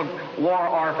healed that little war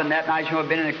orphan that night. She had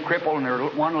been in a cripple, and her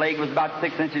one leg was about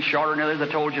 6 inches shorter than the other, as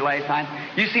I told you last time.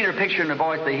 You seen her picture in the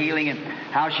Voice of Healing and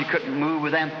how she couldn't move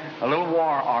with them. A little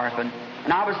war orphan.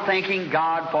 And I was thanking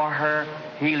God for her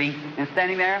healing. And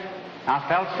standing there, I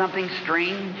felt something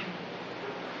strange.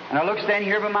 And I looked standing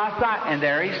here by my side, and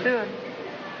there he stood.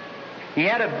 He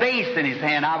had a vase in his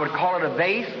hand. I would call it a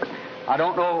vase. I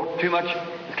don't know too much.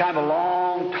 It's kind of a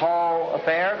long, tall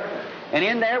affair. And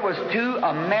in there was 2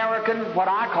 American, what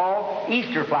I call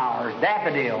Easter flowers,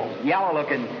 daffodils,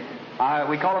 yellow-looking.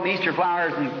 We call them Easter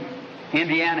flowers in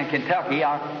Indiana and Kentucky.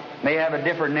 I may have a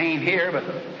different name here, but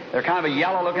they're kind of a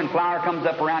yellow-looking flower, comes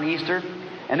up around Easter.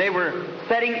 And they were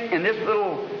setting in this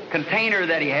little container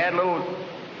that he had, little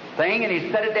thing, and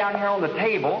he set it down here on the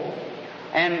table.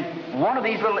 And one of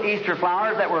these little Easter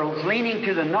flowers that were leaning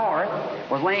to the north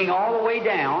was laying all the way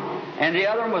down, and the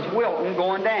other one was wilting,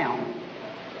 going down.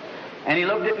 And he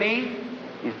looked at me.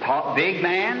 He's a tall, big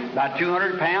man, about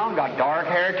 200 pounds, got dark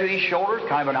hair to his shoulders,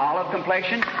 kind of an olive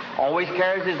complexion, always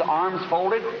carries his arms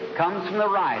folded, comes from the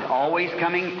right, always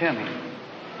coming to me.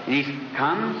 And he's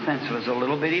come since he was a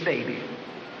little bitty baby.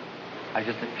 I was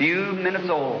just a few minutes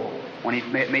old when he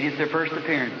made his first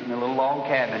appearance in the little log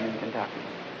cabin in Kentucky.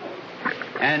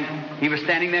 And he was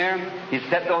standing there. He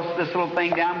set this little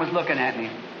thing down, was looking at me.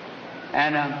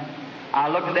 And I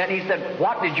looked at that, and he said,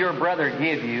 what did your brother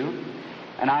give you?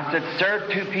 And I said, "Sir,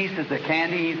 2 pieces of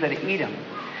candy." He said, "Eat them."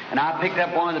 And I picked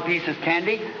up one of the pieces of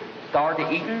candy, started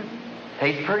to eat it.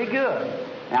 Tastes pretty good.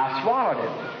 And I swallowed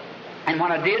it. And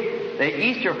when I did, the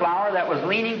Easter flower that was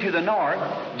leaning to the north,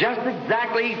 just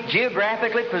exactly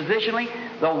geographically, positionally,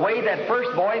 the way that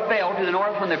first boy fell to the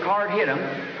north when the card hit him,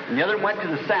 and the other went to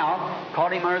the south,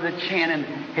 caught him under the chin and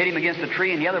hit him against a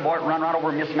tree, and the other boy run right over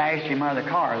and mismatched him under the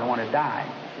car, the one that died.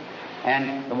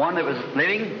 And the one that was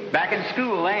living back in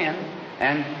school land,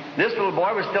 and this little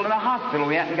boy was still in the hospital.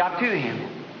 We hadn't got to him.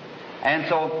 And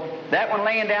so that one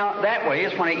laying down that way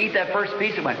is when I eat that first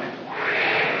piece, it went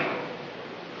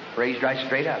raised right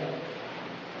straight up.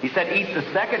 He said, "Eat the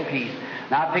second piece."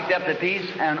 Now I picked up the piece,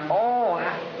 and oh,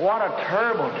 what a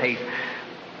terrible taste.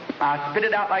 I spit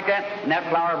it out like that, and that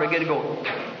flower began to go,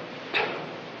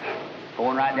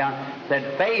 going right down.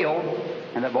 Said, "Failed,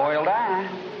 and the boy will die."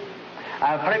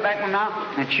 I put it back in my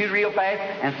mouth and chewed real fast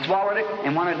and swallowed it,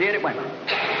 and when I did, it went,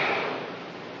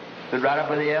 stood right up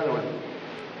with the other one.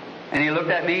 And he looked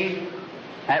at me.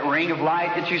 That ring of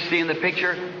light that you see in the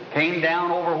picture came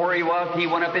down over where he was. He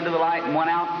went up into the light and went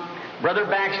out. Brother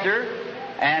Baxter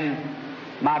and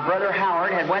my brother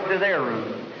Howard had went to their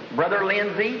room. Brother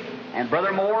Lindsay and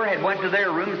Brother Moore had went to their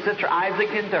room. Sister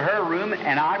Isaac into her room,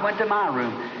 and I went to my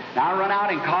room. And I run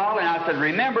out and called, and I said,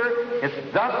 "Remember,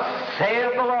 it's thus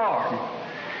saith the Lord.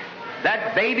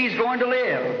 That baby's going to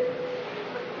live.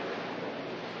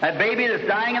 That baby that's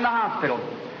dying in the hospital."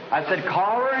 I said,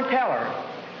 "Call her and tell her."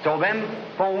 So them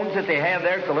phones that they have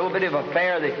there, it's a little bit of a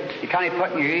fair that you kind of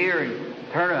put in your ear and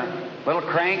turn a little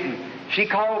crank. And she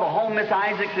called the home, Miss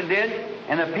Isaacson did,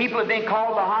 and the people had been called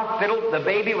to the hospital. The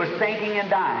baby was sinking and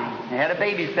dying. They had a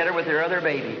babysitter with their other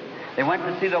baby. They went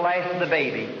to see the last of the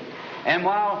baby. And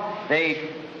while they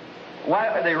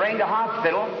rang the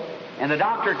hospital, and the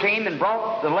doctor came and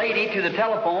brought the lady to the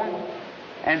telephone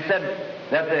and said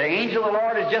that the angel of the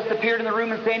Lord has just appeared in the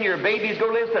room and saying your baby's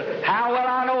going to live. Said, "How will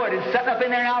I know it? It's sitting up in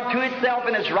there now to itself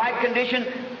in its right condition,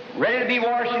 ready to be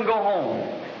washed and go home."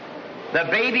 The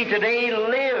baby today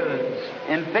lives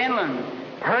in Finland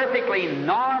perfectly,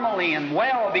 normally, and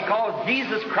well because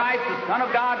Jesus Christ, the Son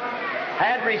of God,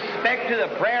 had respect to the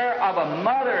prayer of a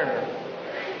mother.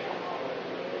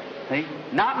 See?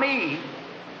 Not me.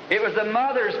 It was the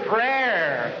mother's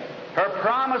prayer. Her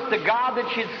promise to God that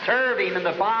she'd serve Him and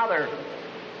the Father.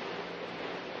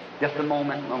 Just a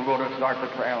moment, I'm going to start the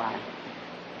prayer line.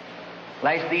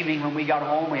 Last evening when we got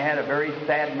home, we had a very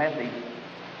sad message.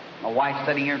 My wife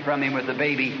sitting here in front of me with the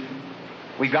baby.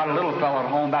 We've got a little fellow at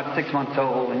home, about 6 months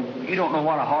old, and you don't know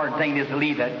what a hard thing it is to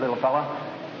leave that little fellow.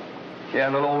 She had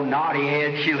a little old naughty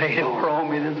head. She laid over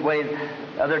on me this way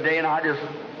the other day, and I just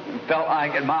felt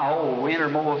like my whole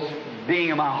innermost being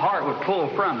of my heart would pull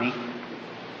from me.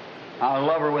 I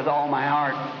love her with all my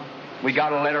heart. We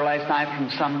got a letter last night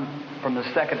from the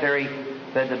secretary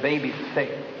that the baby's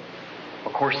sick.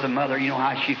 Of course, the mother, you know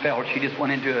how she felt. She just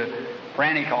went into a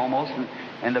frantic almost.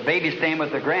 And the baby's staying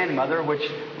with the grandmother, which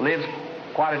lives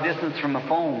quite a distance from the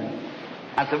phone.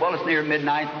 I said, "Well, it's near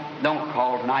midnight. Don't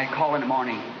call tonight. Call in the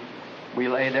morning." We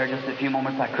lay there just a few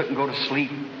moments. I couldn't go to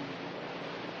sleep.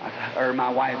 My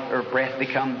wife, her breath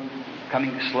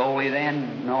coming slowly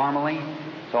then, normally.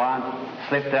 So I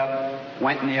slipped up,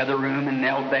 went in the other room and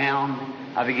knelt down.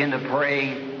 I began to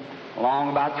pray. Along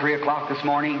about 3 o'clock this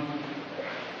morning,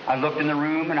 I looked in the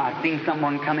room and I seen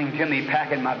someone coming to me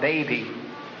packing my baby.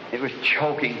 It was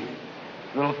choking.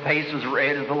 His little face was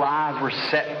red as the eyes were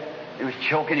set. It was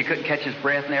choking. He couldn't catch his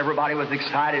breath, and everybody was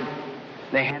excited.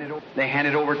 They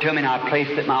handed over to me, and I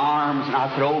placed it in my arms, and I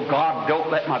said, "Oh, God,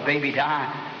 don't let my baby die.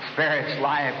 Spare its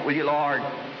life, will you, Lord?"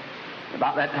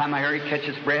 About that time, I heard him catch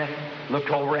his breath, looked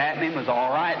over at me, and was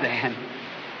all right then.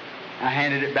 I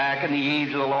handed it back, and the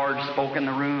angel of the Lord spoke in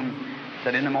the room,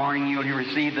 said, "In the morning you'll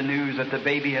receive the news that the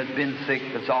baby has been sick.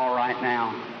 It's all right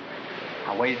now."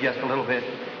 I waited just a little bit,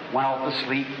 went off to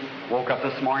sleep, woke up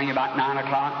this morning about 9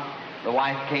 o'clock. The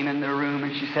wife came in the room,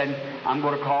 and she said, I'm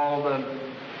going to call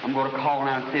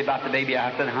now and see about the baby."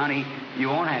 I said, "Honey, you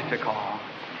won't have to call.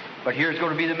 But here's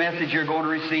going to be the message you're going to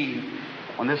receive.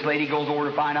 When this lady goes over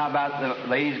to find out about the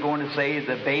lady's going to say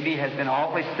the baby has been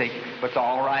awfully sick, but it's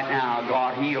all right now.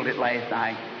 God healed it last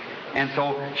night." And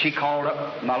so she called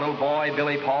up my little boy,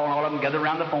 Billy Paul, and all of them gathered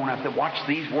around the phone. I said, "Watch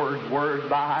these words, word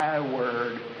by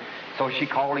word." So she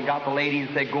called and got the lady and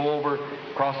said, "Go over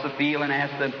across the field and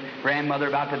ask the grandmother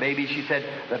about the baby." She said,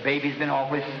 "The baby's been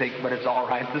awfully sick, but it's all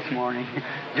right this morning."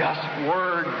 Just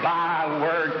word by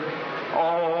word.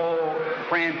 Oh,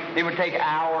 friend, it would take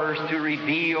hours to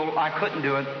reveal. I couldn't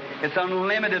do it. It's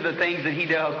unlimited, the things that He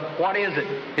does. What is it?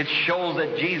 It shows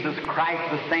that Jesus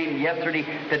Christ the same yesterday,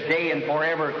 today, and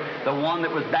forever. The one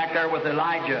that was back there with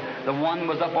Elijah, the one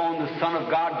was up on the Son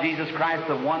of God, Jesus Christ,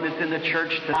 the one that's in the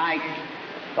church tonight.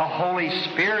 The Holy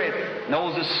Spirit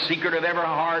knows the secret of every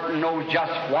heart and knows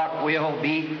just what will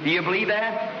be. Do you believe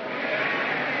that?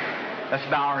 Let's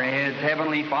bow our heads.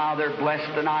 Heavenly Father, bless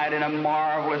tonight in a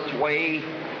marvelous way.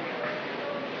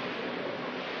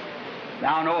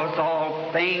 Thou knowest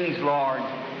all things, Lord.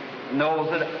 Knows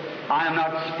that I am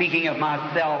not speaking of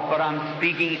myself, but I'm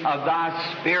speaking of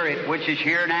Thy Spirit, which is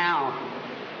here now.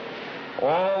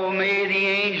 Oh, may the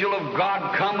angel of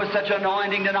God come with such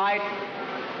anointing tonight.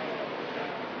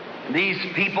 These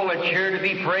people that's here to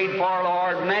be prayed for,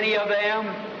 Lord, many of them,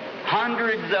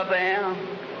 hundreds of them,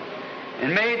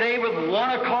 and may they with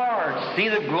one accord see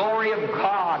the glory of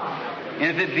God.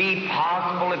 And if it be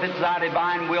possible, if it's Thy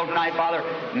divine will tonight, Father,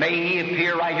 may He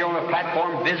appear right here on the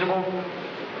platform visible,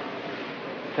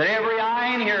 that every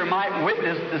eye in here might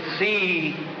witness to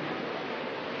see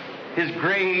His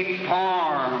great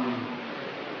form.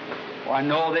 Oh, I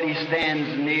know that He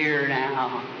stands near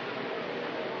now.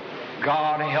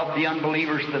 God, help the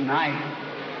unbelievers tonight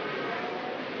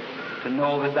to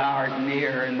know that Thou art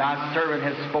near, and Thy servant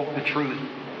has spoke the truth.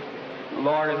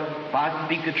 Lord, if I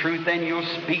speak the truth, then You'll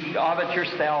speak of it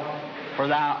Yourself, for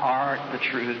Thou art the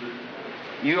truth.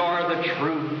 You are the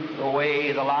truth, the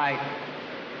way, the life.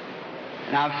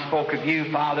 And I've spoke of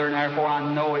You, Father, and therefore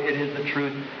I know it is the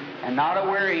truth, and not a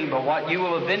wearying, but what You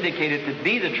will have vindicated to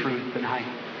be the truth tonight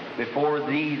before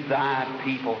these Thy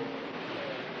people.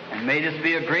 And may this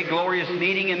be a great, glorious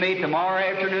meeting, and may tomorrow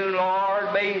afternoon,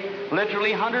 Lord, may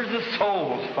literally hundreds of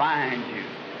souls find You.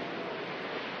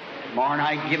 Tomorrow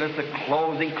night, give us the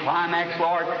closing climax,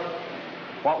 Lord,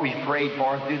 what we prayed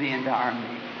for through the entire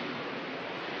meeting.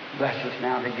 Bless us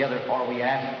now together, for we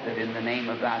ask it in the name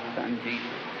of Thy Son, Jesus.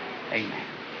 Amen.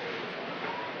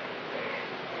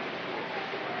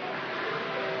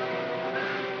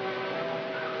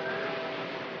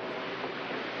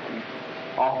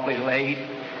 Awfully late.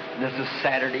 This is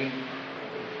Saturday.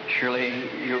 Surely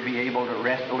you'll be able to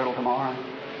rest a little tomorrow.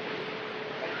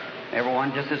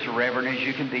 Everyone just as reverent as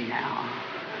you can be now.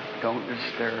 Don't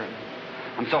disturb.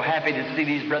 I'm so happy to see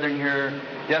these brethren here,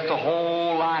 just a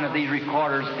whole line of these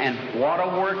recorders, and what a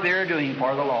work they're doing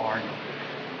for the Lord.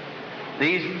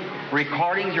 These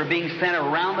recordings are being sent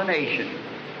around the nation,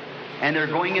 and they're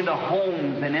going into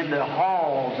homes and into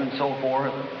halls and so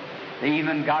forth. They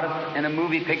even got us in a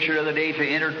movie picture the other day to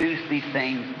introduce these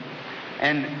things.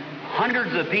 And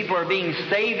hundreds of people are being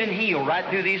saved and healed right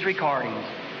through these recordings.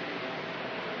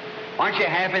 Aren't you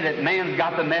happy that man's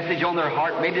got the message on their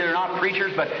heart? Maybe they're not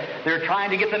preachers, but they're trying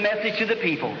to get the message to the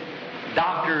people.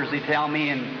 Doctors, they tell me,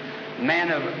 and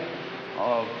men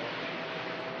of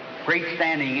great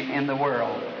standing in the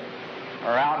world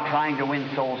are out trying to win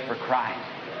souls for Christ.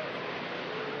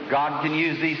 God can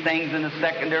use these things in a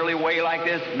secondarily way like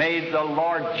this. May the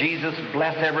Lord Jesus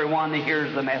bless everyone that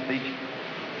hears the message.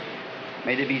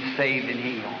 May they be saved and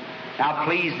healed. Now,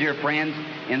 please, dear friends,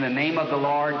 in the name of the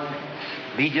Lord,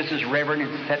 be just as reverent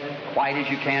and sit quiet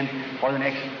as you can for the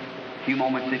next few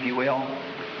moments, if you will.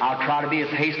 I'll try to be as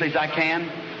hasty as I can.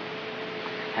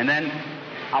 And then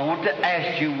I want to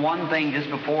ask you one thing just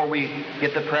before we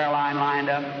get the prayer line lined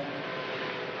up.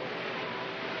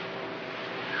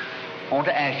 I want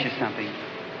to ask you something.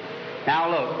 Now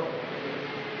look,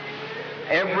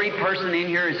 every person in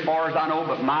here, as far as I know,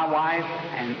 but my wife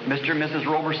and Mr. and Mrs.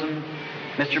 Roberson,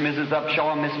 Mr. and Mrs.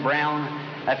 Upshaw, and Miss Brown,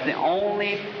 that's the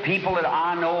only people that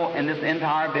I know in this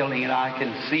entire building that I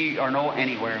can see or know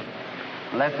anywhere.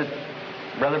 Unless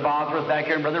it's Brother Bosworth back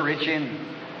here and Brother Ritchie and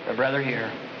the brother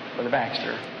here, Brother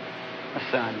Baxter,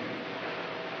 a son.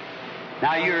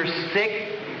 Now you're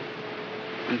sick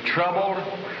and troubled.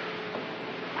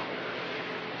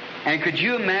 And could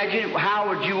you imagine, how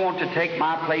would you want to take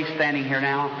my place standing here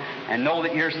now and know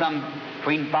that you're some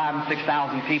between 5,000 and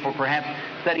 6,000 people perhaps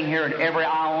sitting here, and every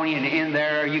eye on you, and in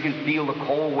there you can feel the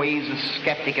cold waves of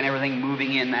skeptic and everything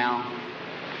moving in now.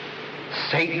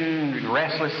 Satan,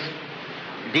 restless,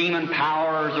 demon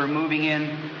powers are moving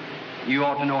in. You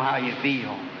ought to know how you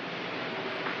feel.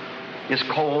 This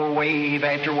cold wave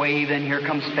after wave, then here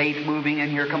comes faith moving,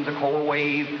 and here comes a cold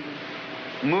wave.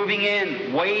 Moving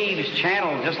in, waves,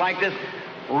 channels, just like this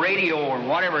radio or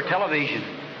whatever, television.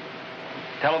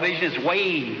 Television is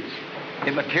waves.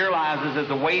 It materializes as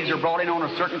the waves are brought in on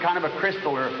a certain kind of a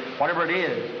crystal or whatever it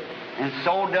is. And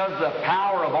so does the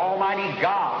power of Almighty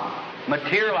God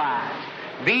materialize.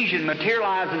 Vision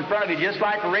materialize in front of you just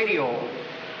like radio,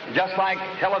 just like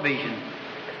television.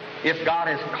 if God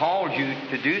has called you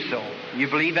to do so. You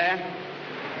believe that?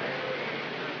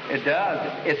 It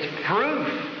does. It's proof.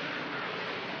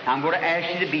 I'm going to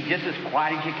ask you to be just as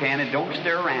quiet as you can and don't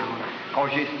stir around,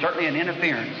 because it's certainly an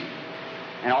interference.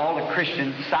 And all the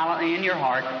Christians, silently in your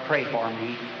heart, pray for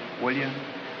me, will you?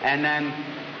 And then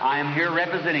I am here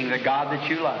representing the God that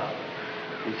you love.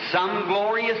 And some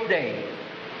glorious day,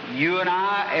 you and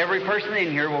I, every person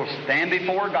in here, will stand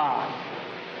before God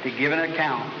to give an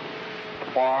account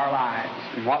for our lives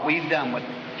and what we've done with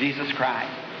Jesus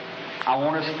Christ. I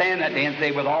want to stand that day and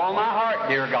say, with all my heart,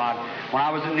 dear God, when I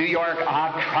was in New York,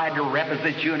 I tried to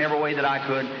represent you in every way that I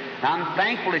could. And I'm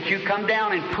thankful that you come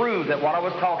down and prove that what I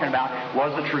was talking about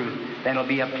was the truth. Then it'll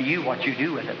be up to you what you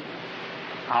do with it.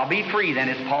 I'll be free then,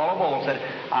 as Paul of old said,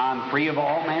 I'm free of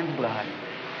all man's blood.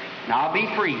 And I'll be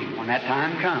free when that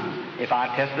time comes, if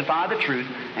I testify the truth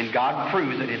and God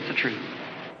proves that it's the truth.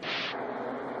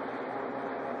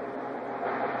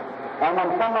 And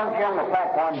when someone's here on the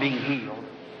platform being healed,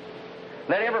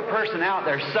 let every person out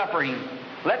there suffering,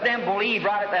 let them believe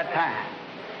right at that time.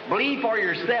 Believe for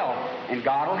yourself, and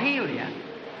God will heal you.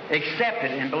 Accept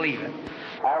it and believe it.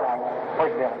 All right.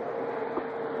 Where's Bill?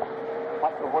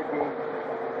 What's the word you?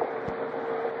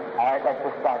 All right, let's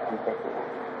just start from 50.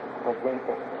 With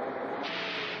J50.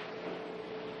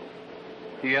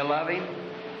 Do you love Him?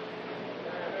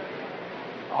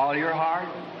 All your heart?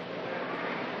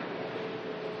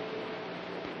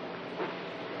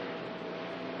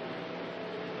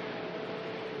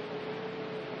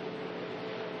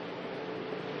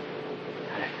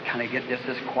 Kind of get just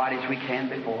as quiet as we can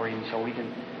before Him so we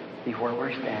can see where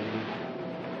we're standing.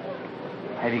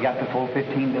 Have you got the full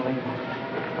 15, Billy?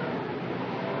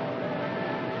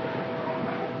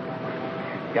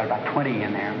 You got about 20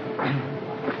 in there.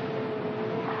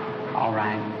 All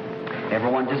right.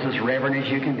 Everyone just as reverent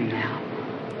as you can be now.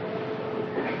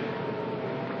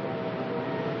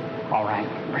 All right.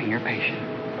 Bring your patient.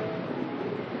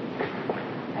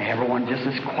 Everyone just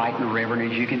as quiet and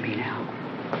reverent as you can be now.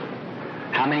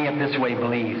 How many up this way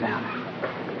believes now?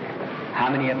 How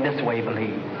many up this way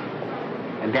believe?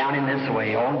 And down in this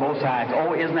way, on both sides.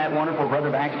 Oh, isn't that wonderful,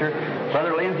 Brother Baxter?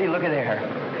 Brother Lindsay, look at there.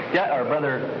 Yeah, or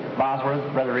Brother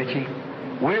Bosworth, Brother Ritchie.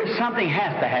 Something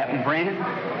has to happen, Brandon.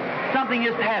 Something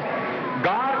just has to.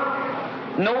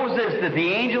 God knows this, that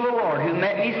the angel of the Lord who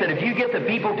met me said, if you get the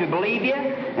people to believe you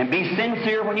and be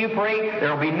sincere when you pray,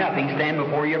 there will be nothing stand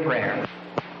before your prayer.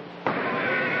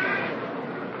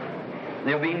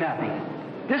 There'll be nothing.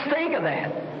 Just think of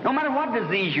that. No matter what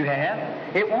disease you have,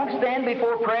 it won't stand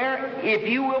before prayer if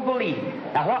you will believe.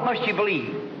 Now, what must you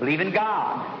believe? Believe in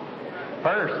God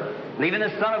first. Believe in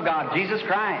the Son of God, Jesus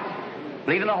Christ.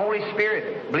 Believe in the Holy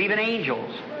Spirit. Believe in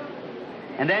angels.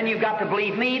 And then you've got to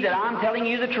believe me that I'm telling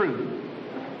you the truth.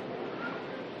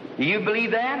 Do you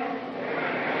believe that?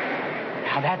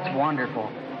 Now, that's wonderful.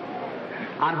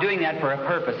 I'm doing that for a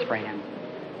purpose, friend.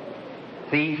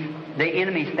 See, the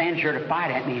enemy stands here to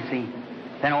fight at me, see.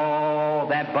 Then, oh,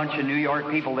 that bunch of New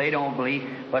York people, they don't believe,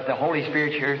 but the Holy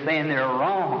Spirit's here saying they're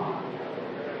wrong.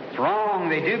 It's wrong,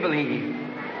 they do believe.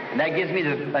 And that gives me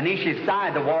the initiative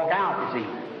side to walk out, you see.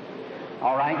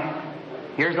 All right?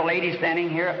 Here's a lady standing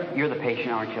here. You're the patient,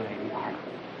 aren't you, lady? All right.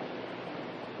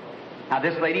 Now,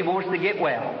 this lady wants to get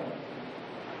well.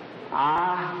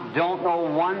 I don't know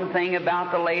one thing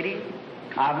about the lady.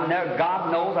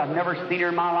 God knows I've never seen her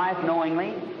in my life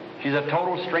knowingly. She's a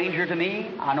total stranger to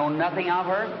me. I know nothing of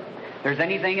her. If there's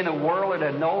anything in the world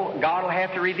that I know, God will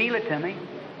have to reveal it to me.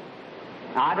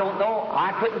 I don't know.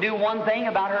 I couldn't do one thing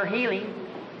about her healing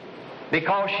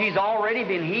because she's already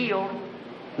been healed.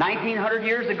 1900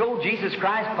 years ago, Jesus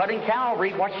Christ put in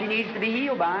Calvary what she needs to be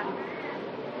healed by.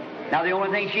 Now, the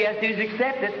only thing she has to do is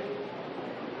accept it.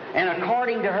 And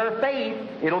according to her faith,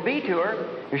 it'll be to her.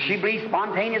 If she believes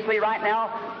spontaneously right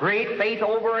now, great faith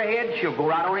over her head, she'll go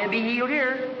right on and be healed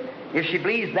here. If she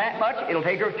believes that much, it'll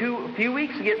take her a few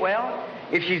weeks to get well.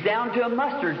 If she's down to a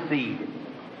mustard seed,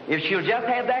 if she'll just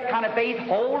have that kind of faith,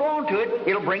 hold on to it,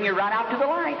 it'll bring you right out to the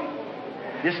light.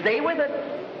 Just stay with it.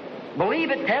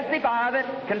 Believe it, testify of it,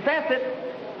 confess it,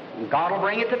 and God will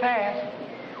bring it to pass.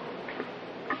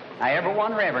 Now,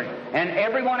 everyone reverent, and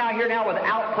everyone out here now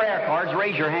without prayer cards,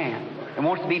 raise your hand and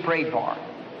wants to be prayed for.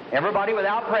 Everybody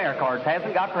without prayer cards,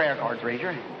 hasn't got prayer cards, raise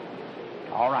your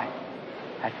hand. All right.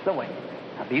 That's the way.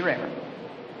 Now, be reverent.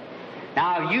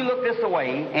 Now, you look this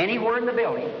way, anywhere in the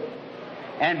building,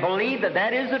 and believe that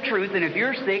that is the truth, and if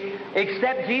you're sick,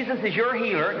 accept Jesus as your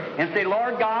healer, and say,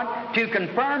 Lord God, to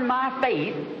confirm my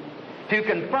faith,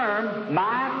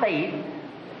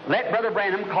 let Brother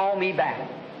Branham call me back.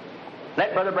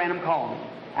 Let Brother Branham call me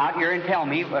out here and tell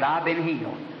me that I've been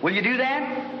healed. Will you do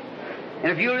that?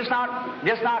 And if you just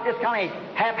not kind of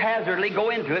haphazardly go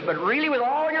into it, but really with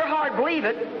all your heart believe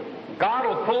it, God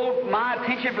will pull my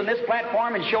attention from this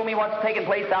platform and show me what's taking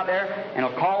place out there, and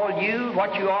He'll call you,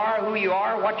 what you are, who you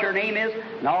are, what your name is,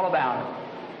 and all about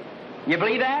it. You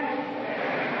believe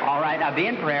that? All right, now be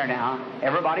in prayer now.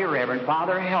 Everybody reverent.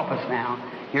 Father, help us now.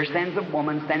 Here stands a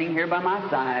woman standing here by my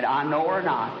side. I know her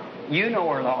not. You know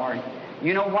her, Lord.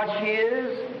 You know what she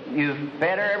is. You've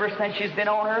fed her ever since she's been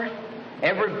on earth.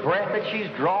 Every breath that she's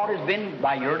drawn has been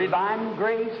by your divine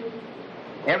grace.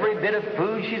 Every bit of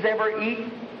food she's ever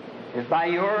eaten is by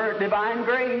your divine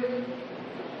grace.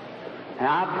 And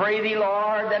I pray Thee,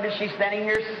 Lord, that as she's standing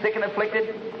here sick and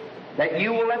afflicted, that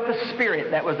You will let the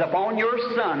Spirit that was upon Your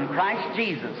Son, Christ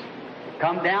Jesus,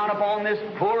 come down upon this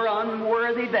poor,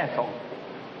 unworthy vessel.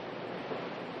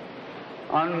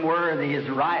 Unworthy is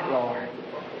right, Lord.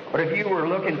 But if You were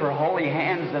looking for holy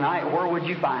hands tonight, where would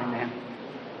You find them?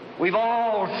 We've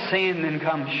all sinned and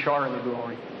come short of the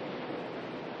glory.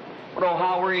 But oh,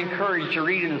 how we're encouraged to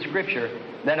read in the Scripture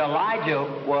that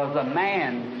Elijah was a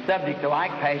man subject to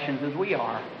like passions as we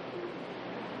are.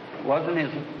 It wasn't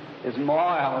his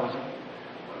morals.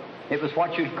 It was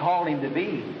what You'd called him to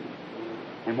be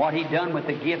and what he'd done with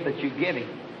the gift that You give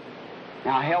him.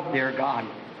 Now help, dear God,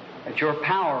 that Your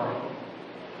power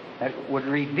that would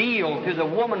reveal to the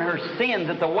woman her sins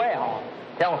at the well,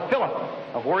 tell Philip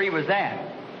of where he was at,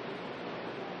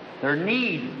 their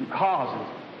needs and causes.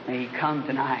 May he come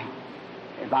tonight.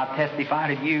 If I've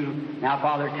testified of You, now,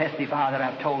 Father, testify that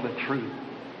I've told the truth.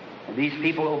 And these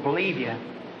people will believe You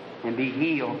and be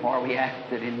healed, for we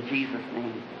ask it in Jesus'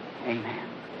 name. Amen.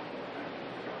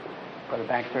 Brother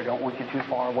Baxter, I don't want you too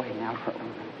far away now.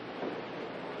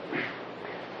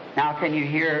 Now, can you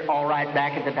hear all right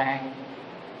back at the back?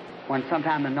 When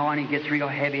sometimes the anointing gets real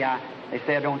heavy, they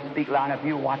say I don't speak loud enough.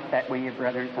 You watch that, will you,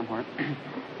 brethren, somewhere?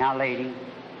 Now, lady,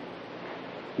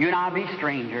 you and I be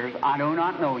strangers. I do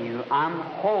not know you. I'm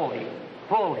wholly,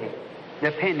 fully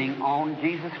depending on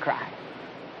Jesus Christ.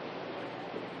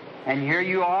 And here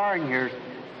you are, and here's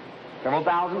several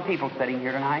thousand people sitting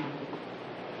here tonight,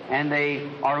 and they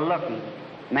are looking.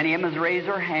 Many of them has raised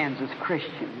their hands as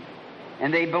Christians,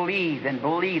 and they believe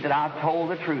that I've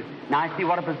told the truth. Now I see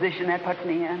what a position that puts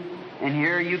me in. And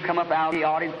here you come up out of the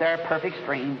audience there, a perfect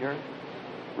stranger,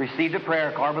 received a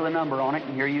prayer card with a number on it,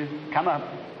 and here you come up.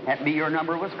 That be your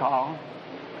number was called,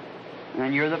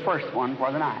 and you're the first one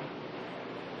for the night.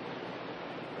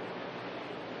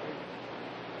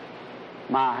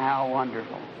 My, how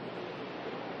wonderful.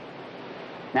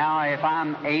 Now, if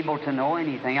I'm able to know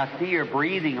anything, I see you're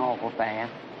breathing awful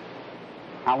fast.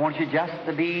 I want you just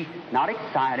to be not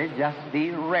excited, just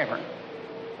be reverent.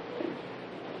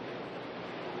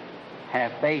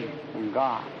 Have faith in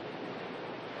God.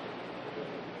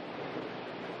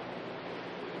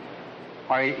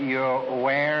 Are you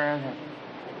aware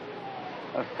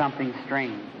of something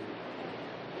strange?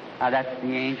 Now, that's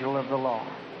the angel of the Lord.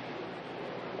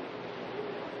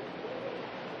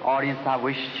 Audience, I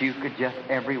wish you could just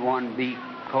everyone be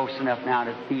close enough now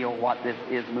to feel what this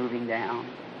is moving down.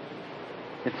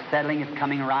 It's settling. It's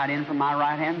coming right in from my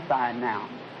right-hand side now.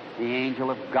 The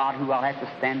angel of God who I'll have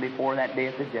to stand before that day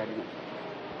of the judgment.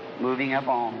 Moving up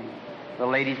on me. The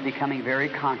lady's becoming very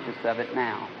conscious of it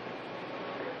now.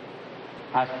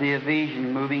 I see a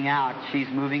vision moving out. She's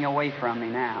moving away from me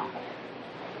now.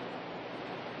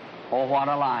 Oh, what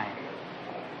a life.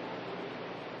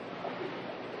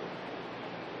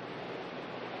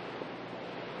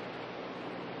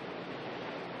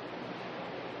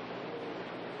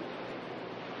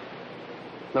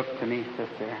 Look to me,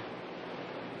 sister.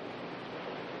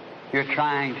 You're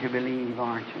trying to believe,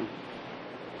 aren't you?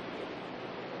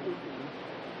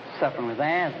 Suffering with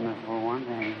asthma, for one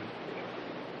thing.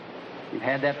 You've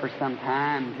had that for some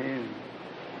time,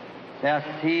 too.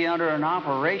 I see under an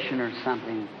operation or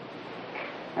something.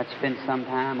 That's been some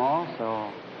time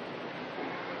also.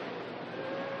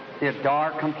 See a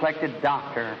dark-complected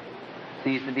doctor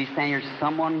seems to be standing here,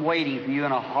 someone waiting for you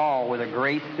in a hall with a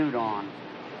gray suit on.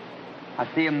 I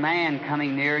see a man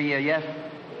coming near you. Yes,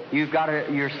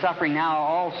 you're suffering now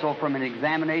also from an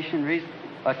examination,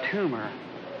 a tumor.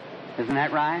 Isn't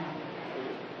that right?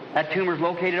 That tumor's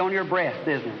located on your breast,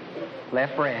 isn't it?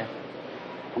 Left breast.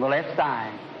 On the left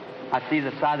side. I see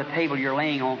the side of the table you're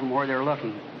laying on from where they're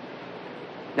looking.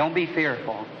 Don't be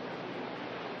fearful.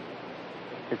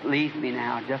 Just leave me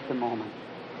now, just a moment.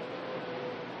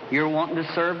 You're wanting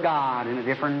to serve God in a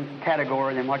different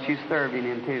category than what you served Him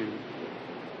in, too.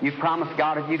 You've promised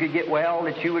God if you could get well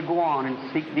that you would go on and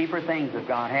seek deeper things of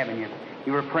God, haven't you?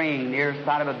 You were praying near the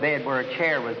side of a bed where a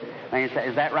chair was.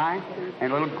 Is that right?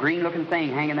 And a little green-looking thing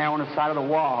hanging there on the side of the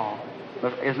wall.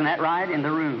 Isn't that right? In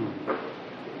the room.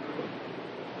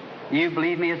 You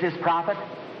believe me as His prophet?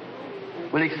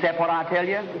 Will you accept what I tell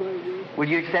you? Will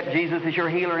you accept Jesus as your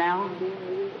healer now?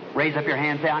 Raise up your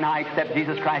hand and say, I accept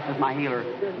Jesus Christ as my healer.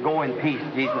 Go in peace,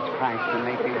 Jesus Christ, and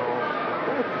make you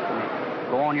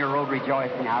whole. Go on your road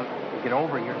rejoicing. Now, get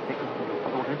over your sickness.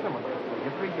 Go this way.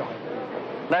 Just rejoice.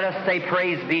 Let us say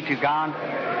praise be to God.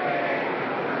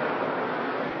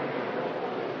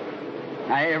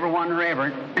 Now, everyone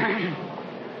reverent,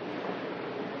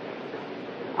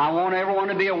 I want everyone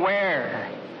to be aware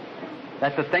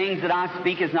that the things that I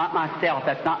speak is not myself.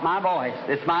 That's not my voice.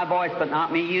 It's my voice, but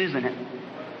not me using it.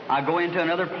 I go into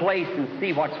another place and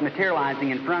see what's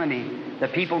materializing in front of me. The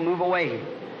people move away.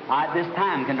 I, at this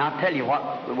time, cannot tell you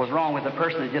what was wrong with the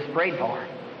person that just prayed for.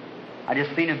 I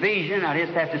just seen a vision. I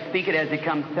just have to speak it as it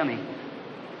comes to me.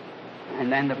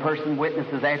 And then the person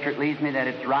witnesses after it leaves me that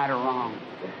it's right or wrong.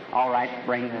 All right,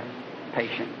 bring the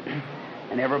patient.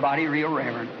 And everybody real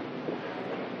reverent.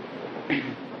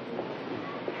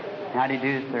 How do you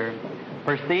do, sir?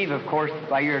 Perceive, of course,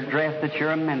 by your dress that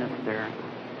you're a minister.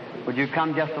 Would you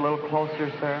come just a little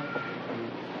closer, sir?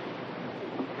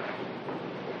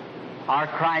 Our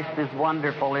Christ is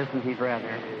wonderful, isn't He,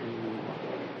 brother?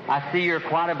 I see you're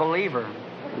quite a believer.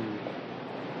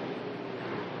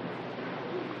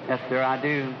 Yes, sir, I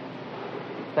do.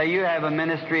 Say, you have a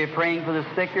ministry of praying for the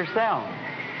sick yourself.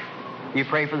 You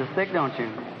pray for the sick, don't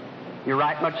you? You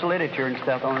write much literature and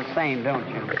stuff on the same, don't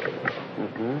you?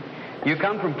 Mm-hmm. You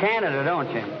come from Canada, don't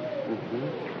you?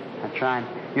 Mm-hmm. That's right.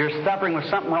 You're suffering with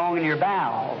something wrong in your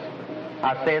bowels.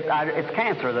 I say it's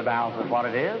cancer of the bowels is what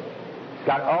it is. It's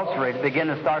got ulcerated, begin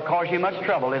to start causing you much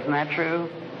trouble. Isn't that true?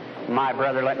 My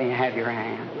brother, let me have your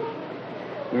hand.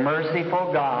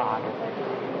 Merciful God,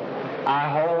 I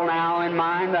hold now in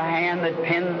mind the hand that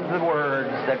pins the words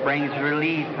that brings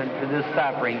relief into this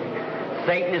suffering.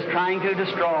 Satan is trying to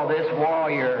destroy this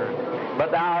warrior, but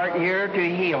Thou art here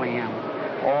to heal him.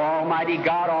 O Almighty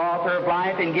God, author of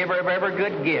life and giver of every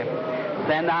good gift,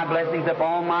 send Thy blessings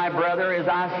upon my brother as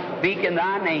I speak in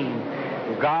Thy name.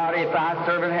 God, if Thy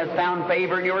servant has found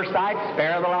favor in Your sight,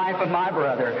 spare the life of my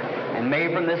brother. And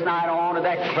may from this night on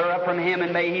that clear up from him,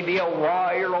 and may he be a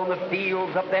warrior on the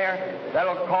fields up there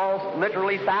that'll cost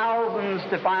literally thousands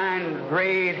to find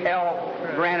great help.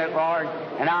 Grant it, Lord.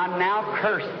 And I now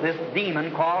curse this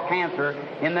demon called cancer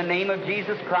in the name of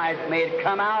Jesus Christ. May it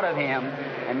come out of him,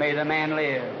 and may the man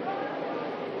live.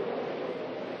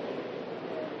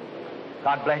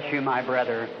 God bless you, my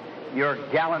brother. Your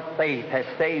gallant faith has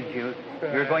saved you.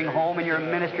 You're going home and your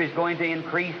ministry is going to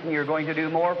increase and you're going to do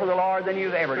more for the Lord than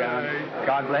you've ever done.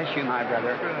 God bless you, my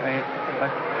brother.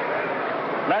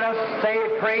 Let us say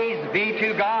praise be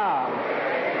to God.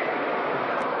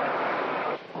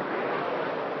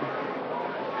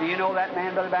 Do you know that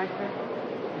man, Brother Baxter?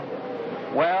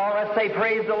 Well, let's say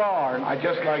praise the Lord. I'd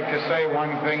just like to say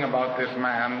one thing about this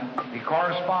man. He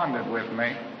corresponded with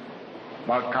me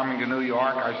about coming to New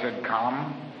York. I said,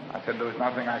 come. I said there was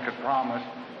nothing I could promise.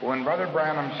 When Brother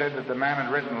Branham said that the man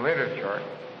had written literature,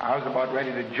 I was about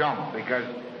ready to jump, because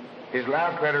his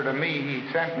last letter to me, he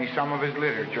sent me some of his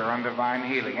literature on divine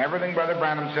healing. Everything Brother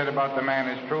Branham said about the man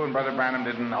is true, and Brother Branham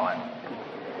didn't know it.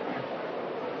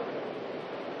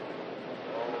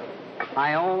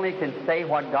 I only can say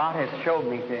what God has showed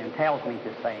me to and tells me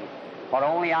to say. What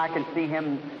only I can see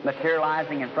Him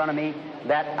materializing in front of me,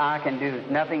 that I can do.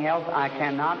 Nothing else I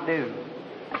cannot do.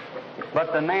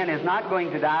 But the man is not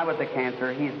going to die with the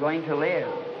cancer. He's going to live.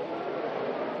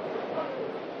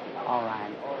 All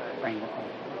right. Bring the patient.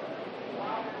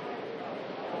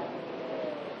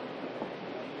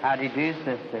 How do you do,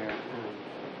 sister?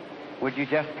 Would you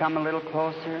just come a little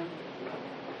closer?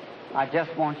 I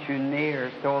just want you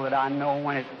near so that I know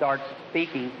when it starts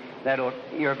speaking that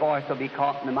your voice will be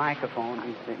caught in the microphone,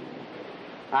 you see.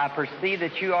 I perceive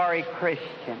that you are a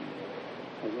Christian.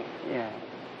 Yes.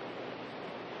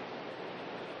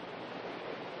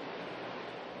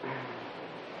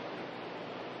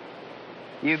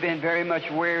 You've been very much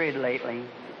worried lately.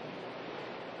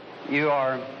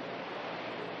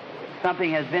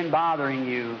 Something has been bothering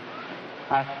you.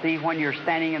 I see when you're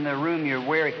standing in the room, you're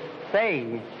weary.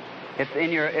 Say, it's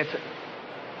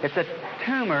a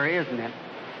tumor, isn't it?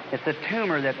 It's a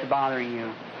tumor that's bothering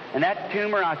you. And that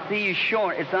tumor, I see you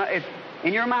showing, it's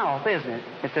in your mouth, isn't it?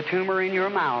 It's a tumor in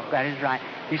your mouth. That is right.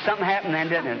 Something happened then,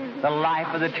 didn't it? The life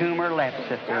of the tumor left,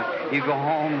 sister. You go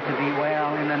home to be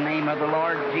well in the name of the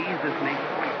Lord Jesus' name.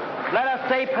 Let us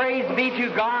say praise be to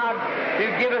God who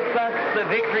giveth us the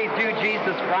victory through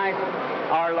Jesus Christ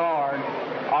our Lord.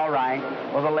 All right.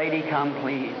 Will the lady come,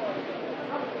 please?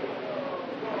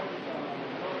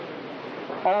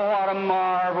 Oh, what a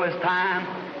marvelous time.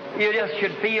 You just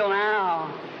should feel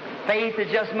now Faith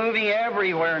is just moving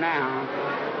everywhere now.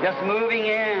 Just moving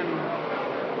in.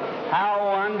 How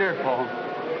wonderful.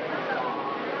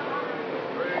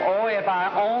 Oh, if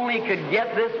I only could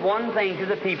get this one thing to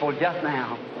the people just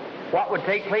now, what would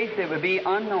take place, it would be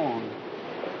unknown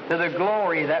to the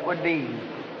glory that would be.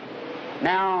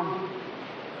 Now,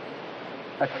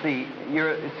 let's see.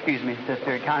 Excuse me,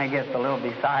 sister. It kind of gets a little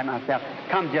beside myself.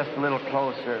 Come just a little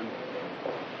closer.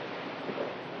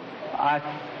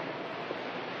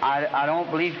 I don't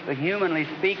believe, humanly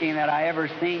speaking, that I ever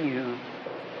seen you.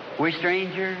 We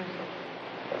strangers?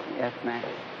 Yes, ma'am.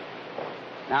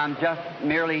 Now, I'm just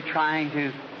merely trying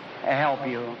to help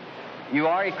you. You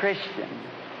are a Christian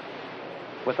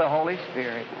with the Holy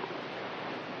Spirit.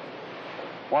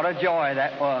 What a joy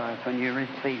that was when you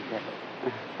received it.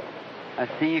 I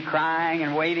see you crying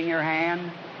and waving your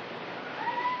hand.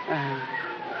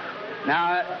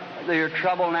 Now, your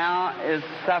trouble now is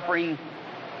suffering.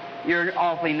 You're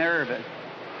awfully nervous.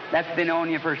 That's been on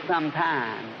you for some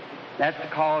time. That's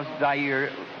caused by your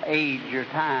age, your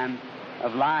time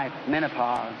of life,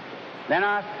 menopause. Then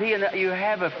I see that you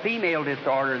have a female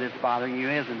disorder that's bothering you,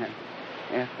 isn't it?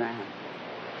 Yes, ma'am.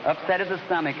 Upset at the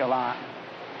stomach a lot.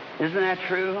 Isn't that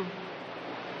true?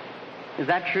 Is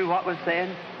that true what was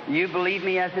said? You believe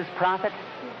me as His prophet?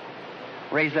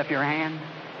 Raise up your hand.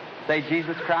 Say,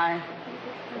 Jesus Christ,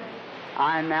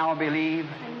 I now believe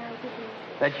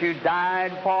that you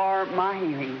died for my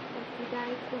healing.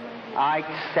 I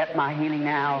accept my healing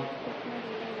now.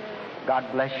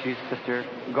 God bless you, sister.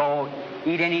 Go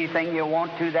eat anything you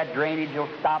want to. That drainage will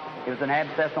stop. It was an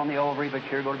abscess on the ovary, but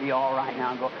you're going to be all right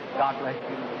now. Go. God bless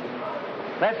you.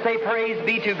 Let's say praise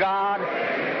be to God.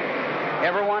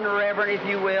 Everyone reverent, if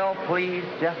you will, please.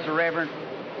 Just reverent.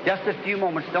 Just a few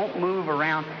moments. Don't move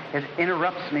around. It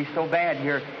interrupts me so bad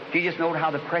here. If you just know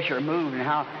how the pressure moved and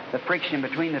how the friction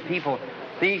between the people.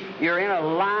 See, you're in a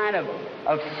line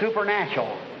of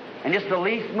supernatural. And just the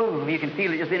least move, you can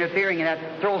feel it just interfering, and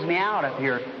that throws me out up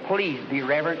here. Please be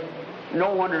reverent.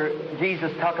 No wonder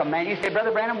Jesus took a man. You say,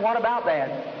 Brother Branham, what about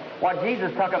that? Well,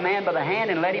 Jesus took a man by the hand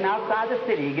and led him outside the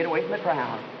city to get away from the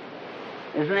crowd.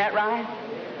 Isn't that right?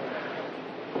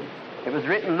 It was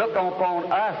written, look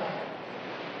upon us,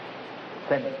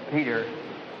 said Peter.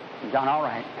 John, all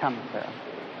right, come, sir.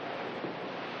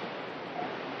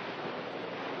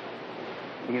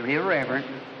 Be real reverent,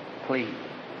 please.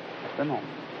 Just a moment.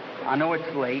 I know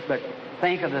it's late, but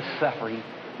think of the suffering.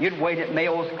 You'd wait at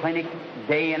Mayo's Clinic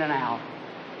day in and out.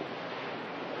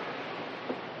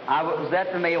 I was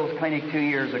at the Mayo's Clinic 2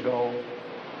 years ago,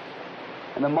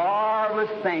 and the marvelous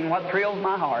thing, what thrills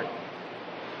my heart,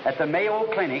 at the Mayo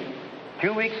Clinic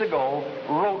 2 weeks ago,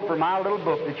 wrote for my little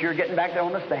book that you're getting back there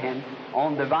on the stand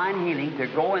on divine healing to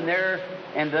go in their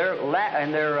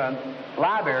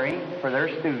library for their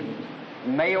students.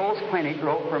 Mayo's Clinic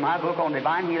wrote for my book on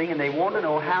divine healing, and they want to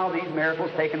know how these miracles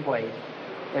taken place.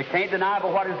 They can't deny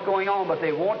but what is going on, but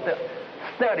they want to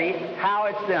study how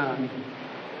it's done.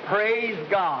 Praise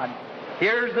God.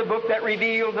 Here's the book that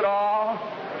reveals it all.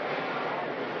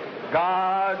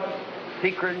 God's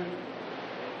secret.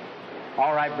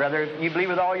 All right, brother, you believe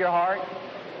with all your heart?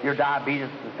 Your diabetes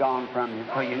is gone from you,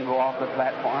 so you can go off the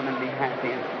platform and be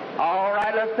happy. All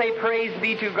right, let's say praise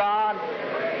be to God.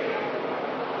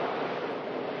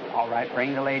 All right,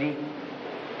 bring the lady.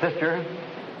 Sister,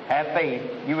 have faith.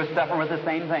 You were suffering with the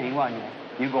same thing, wasn't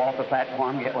you? You go off the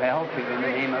platform, get well, too, in the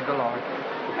name of the Lord.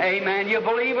 Amen. You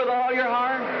believe with all your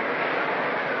heart?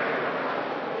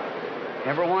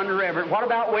 Everyone reverent. What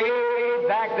about way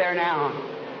back there now?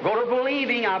 Go to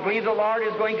believing. I believe the Lord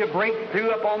is going to break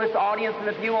through upon this audience in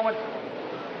a few moments.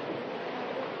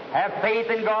 Have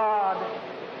faith in God.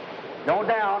 Don't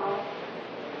doubt.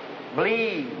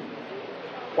 Believe.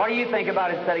 What do you think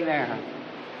about it sitting there?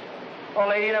 Oh,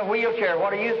 lady in a wheelchair,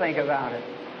 what do you think about it?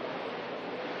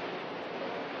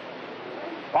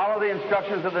 Follow the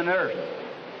instructions of the nurse.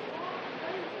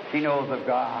 She knows of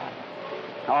God.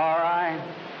 All right.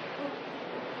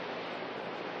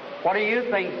 What do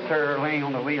you think, sir, laying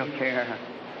on the wheelchair?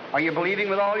 Are you believing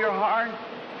with all your heart?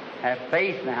 Have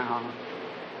faith now.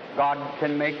 God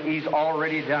can make, He's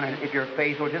already done it if your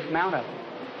faith will just mount up.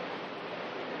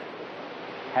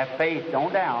 Have faith,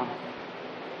 don't doubt.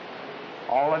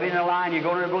 All of you in the line, you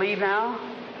going to believe now?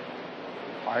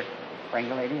 All right, bring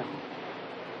the lady on.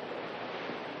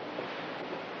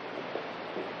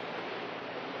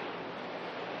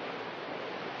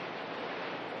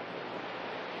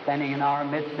 Standing in our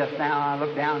midst just now, I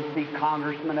look down and see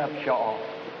Congressman Upshaw,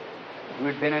 who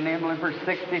had been in England for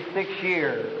 66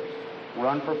 years,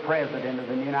 run for President of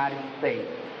the United States.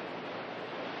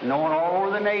 Known all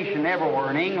over the nation,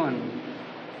 everywhere, in England,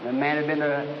 The man had been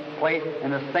to a place,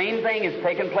 and the same thing has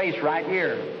taken place right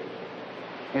here.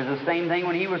 It's the same thing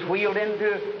when he was wheeled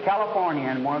into California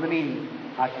in one of the meetings.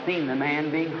 I've seen the man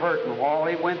being hurt and all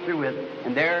he went through with.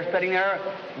 And there, sitting there,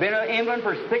 been in England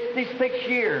for 66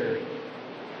 years.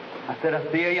 I said,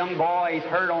 I see a young boy, he's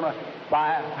hurt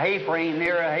by a hay frame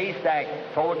near a haystack.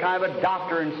 Told a kind of a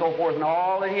doctor and so forth and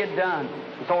all that he had done.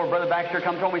 And so Brother Baxter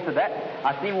come told me, he said,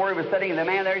 I seen where he was sitting, and the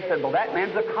man there, he said, well, that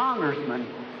man's a congressman.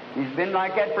 He's been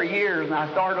like that for years, and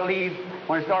I started to leave.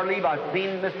 When I started to leave, I've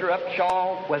seen Mr.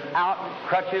 Upshaw without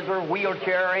crutches or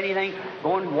wheelchair or anything,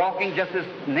 walking just as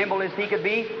nimble as he could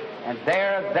be. And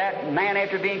there, that man,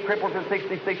 after being crippled for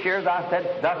 66 years, I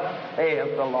said, thus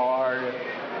saith the Lord.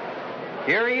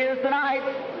 Here he is tonight,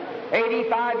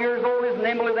 85 years old, as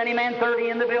nimble as any man, 30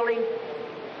 in the building.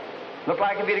 Looked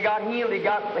like if he'd have got healed, he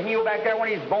got healed back there when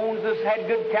his bones just had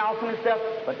good calcium and stuff.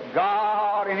 But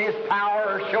God in His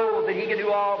power shows that He can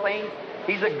do all things.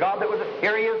 He's a God that was...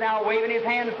 Here He is now waving His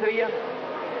hands to you.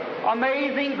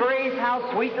 Amazing grace, how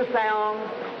sweet the sound.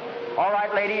 All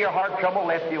right, lady, your heart trouble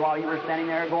left you while you were standing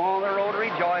there. Go on the road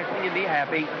rejoicing and be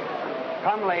happy.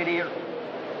 Come, lady.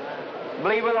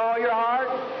 Believe with all your heart.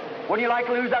 Wouldn't you like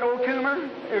to lose that old tumor?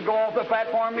 You go off the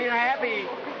platform being happy.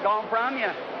 It's gone from you.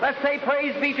 Let's say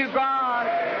praise be to God.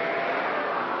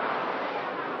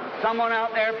 Someone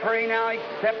out there pray now,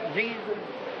 accept Jesus.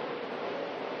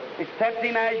 Accept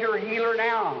Him as your healer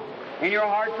now. In your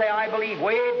heart say, I believe.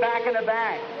 Way back in the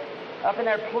back. Up in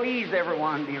there, please,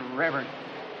 everyone, be reverent.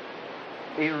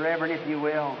 Be reverent if you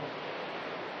will.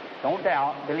 Don't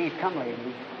doubt. Believe. Come,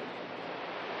 ladies.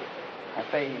 Have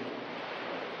faith.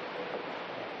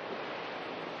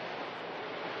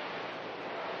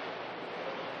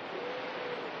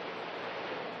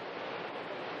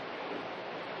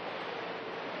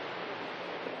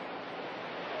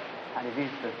 How do you do,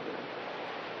 sister?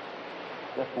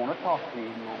 Just want to talk to you a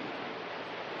moment.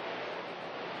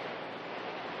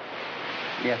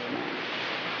 Yes, ma'am.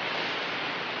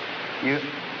 You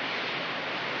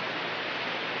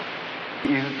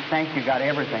think you got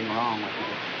everything wrong with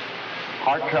you.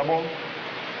 Heart trouble.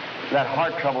 That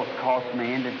heart trouble's caused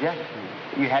me indigestion.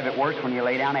 You have it worse when you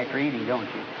lay down after eating, don't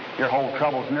you? Your whole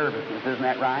trouble's nervousness, isn't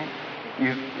that right?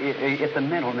 It's a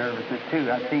mental nervousness too.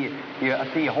 I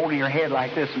see you holding your head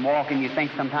like this and walking. You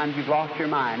think sometimes you've lost your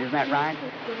mind. Isn't that right?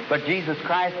 But Jesus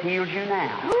Christ heals you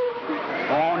now.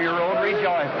 Go on your road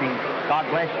rejoicing. God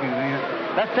bless you.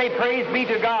 Let's say praise be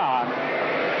to God.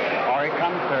 Or it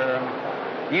comes,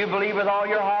 sir. You believe with all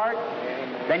your heart,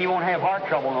 then you won't have heart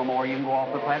trouble no more. You can go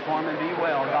off the platform and be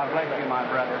well. God bless you, my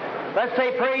brother. Let's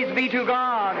say praise be to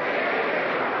God.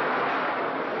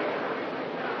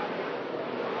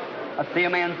 I see a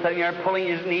man sitting there pulling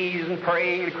his knees and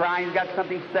praying and crying. He's got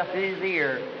something stuffed in his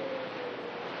ear.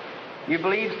 You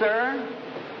believe, sir?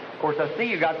 Of course, I see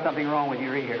you got something wrong with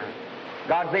your ear.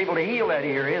 God's able to heal that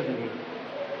ear, isn't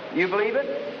He? You believe it?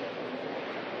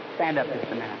 Stand up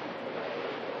just a minute.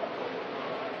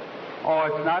 Oh,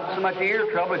 it's not so much ear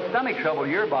trouble, it's stomach trouble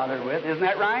you're bothered with. Isn't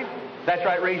that right? That's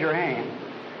right, raise your hand.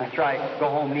 That's right. Go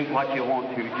home and eat what you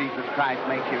want to. Jesus Christ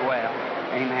makes you well.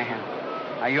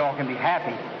 Amen. Now you all can be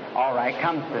happy. All right,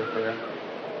 come, sister.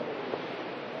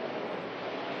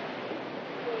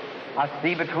 I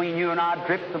see between you and I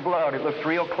drips of blood. It looks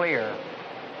real clear.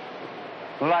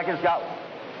 Looks like it's got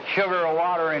sugar or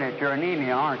water in it. You're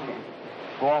anemia, aren't you?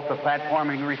 Go off the platform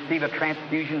and receive a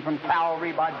transfusion from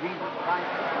Calvary by Jesus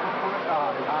Christ.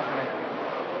 God bless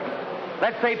you.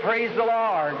 Let's say praise the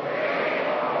Lord.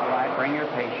 All right, bring your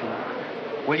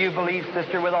patience. Will you believe,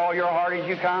 sister, with all your heart as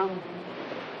you come?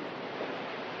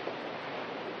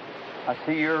 I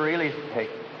see you're really sick,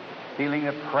 feeling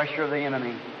the pressure of the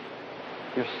enemy.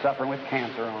 You're suffering with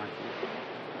cancer, aren't you?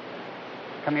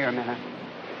 Come here a minute.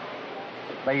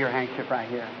 Lay your handkerchief right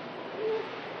here.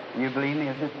 You believe me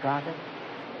as this prophet?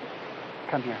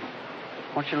 Come here.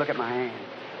 I want you to look at my hand.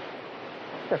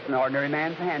 It's just an ordinary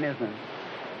man's hand, isn't it?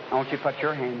 I want you to put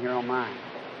your hand here on mine.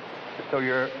 So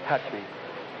you're touch me.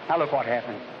 Now look what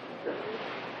happens.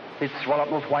 It's swell up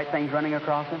those white things running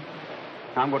across it.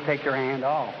 Now I'm going to take your hand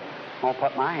off. I'm going to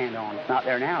put my hand on. It's not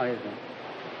there now, is it?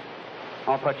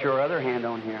 I'll put your other hand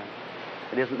on here.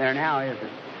 It isn't there now, is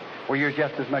it? Well, you're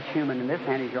just as much human in this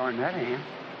hand as you are in that hand.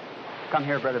 Come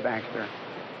here, Brother Baxter.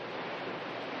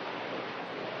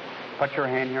 Put your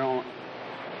hand here on.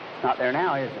 It's not there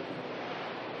now, is it?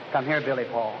 Come here, Billy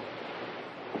Paul.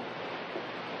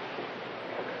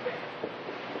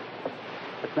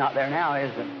 It's not there now,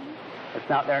 is it? It's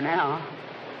not there now.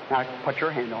 Now put your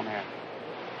hand on there.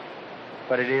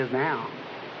 But it is now.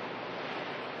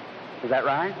 Is that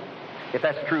right? If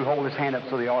that's true, hold his hand up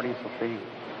so the audience will see.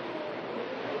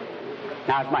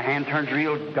 Now, if my hand turns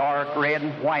real dark, red,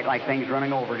 and white like things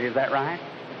running over it, is that right?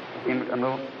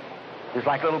 There's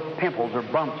like little pimples or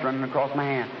bumps running across my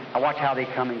hand. I watch how they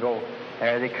come and go.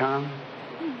 There they come.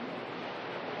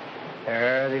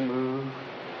 There they move.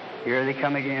 Here they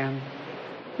come again.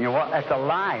 You know what? That's a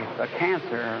life, a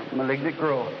cancer, malignant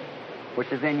growth,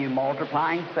 which is in you,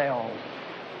 multiplying cells,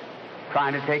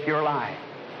 trying to take your life.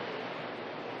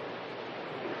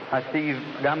 I see you've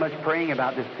done much praying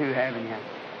about this too, haven't you?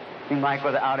 Seems like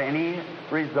without any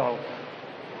results.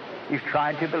 You've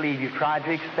tried to believe, you've tried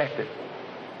to accept it.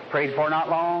 Prayed for not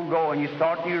long ago, and you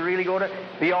thought you were really going to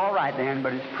be all right then,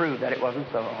 but it's proved that it wasn't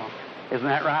so. Isn't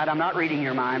that right? I'm not reading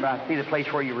your mind, but I see the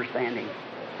place where you were standing.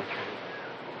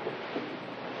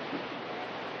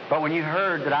 But when you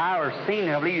heard that I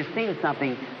believe you've seen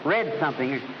something, read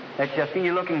something, that's just seen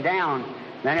you looking down.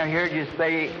 Then I heard you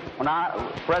say,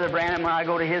 Brother Branham, when I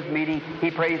go to his meeting,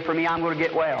 he prays for me, I'm going to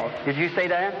get well. Did you say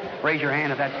that? Raise your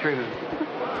hand if that's true.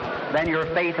 Then your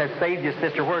faith has saved you,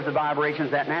 sister. Where's the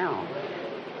vibrations at now?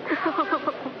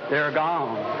 They're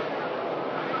gone.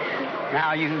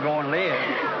 Now you can go and live.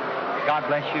 God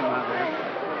bless you,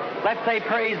 Mother. Let's say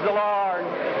praise the Lord.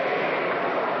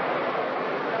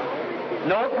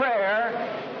 No prayer.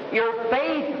 Your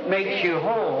faith makes you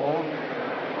whole.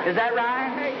 Is that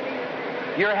right?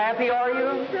 You're happy, are you?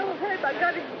 I'm so happy. I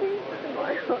got a Jesus in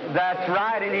my heart. That's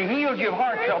right, and He healed your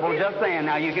heart trouble just then.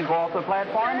 Now you can go off the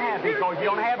platform happy because you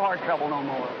don't have heart trouble no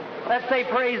more. Let's say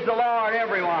praise the Lord,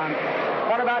 everyone.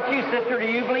 What about you, sister? Do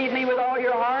you believe me with all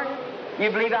your heart?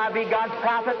 You believe I be God's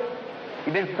prophet?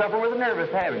 You've been suffering with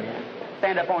nervous, haven't you?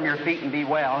 Stand up on your feet and be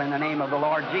well in the name of the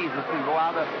Lord Jesus and go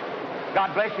out of the...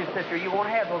 God bless you, sister. You won't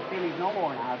have those feelings no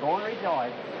more now. Go and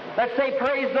rejoice. Let's say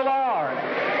praise the Lord.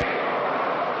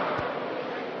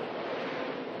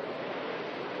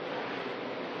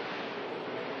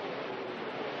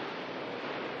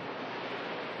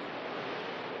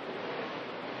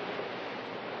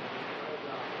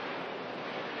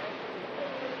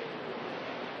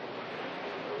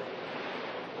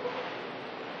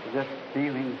 Just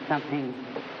feeling something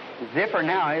different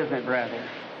now, isn't it, brother?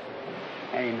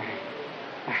 Amen.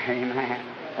 Amen.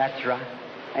 That's right.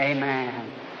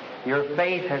 Amen. Your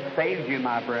faith has saved you,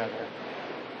 my brother.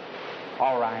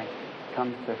 All right.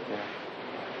 Come, sister.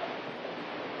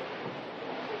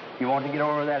 You want to get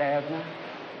over that asthma?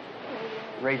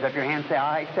 Raise up your hand and say,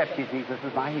 I accept you, Jesus,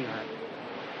 as my healer.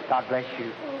 God bless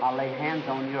you. I'll lay hands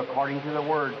on you according to the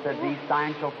word. Said these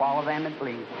signs shall follow them that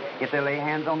believe. If they lay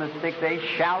hands on the sick, they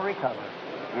shall recover.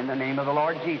 In the name of the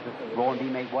Lord Jesus, go and be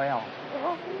made well.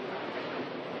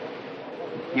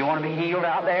 You want to be healed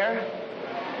out there?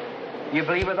 You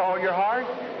believe with all your heart?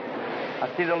 I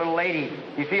see the little lady.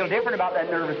 You feel different about that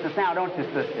nervousness now, don't you,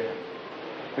 sister?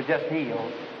 But just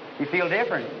healed. You feel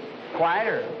different,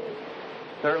 quieter.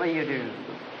 Certainly you do.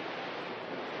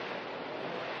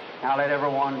 Now let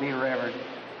everyone be reverent.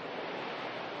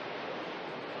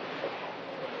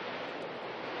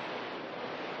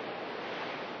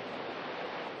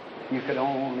 You could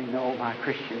only know, my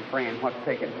Christian friend, what's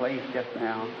taking place just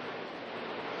now.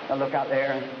 Now look out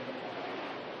there,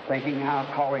 thinking now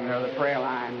of calling another prayer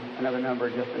line, another number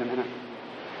just in a minute.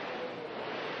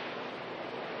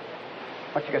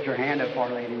 What you got your hand up for,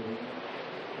 lady?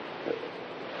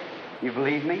 You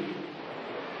believe me?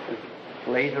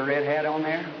 Lays a red hat on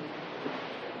there.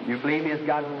 You believe me as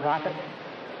God's prophet?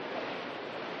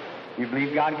 You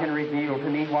believe God can reveal to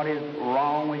me what is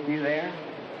wrong with you there?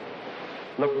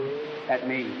 Look at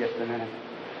me just a minute.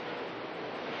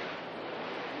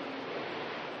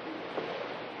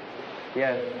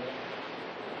 Yes.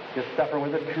 You're suffering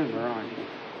with a tumor, aren't you?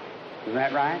 Isn't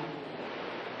that right?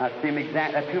 I see him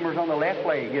that tumor's on the left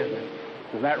leg, isn't it?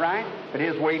 Is that right? If it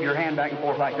is, wave your hand back and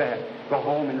forth like that. Go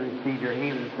home and receive your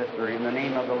healing, sister, in the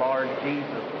name of the Lord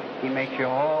Jesus. He makes you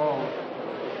whole.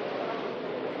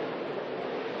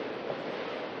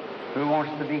 Who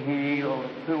wants to be healed?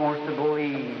 Who wants to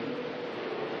believe?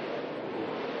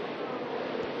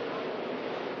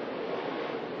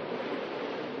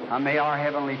 May our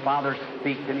Heavenly Father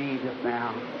speak to me just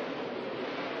now.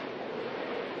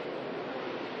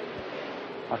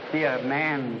 I see a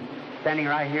man standing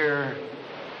right here,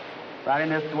 right in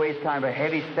this way. He's kind of a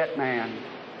heavy-set man.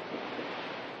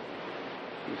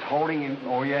 He's holding him.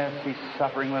 Oh yes, he's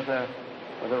suffering with a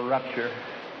rupture.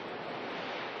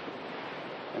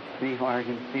 Let's see where I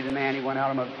can see the man. He went out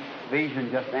of my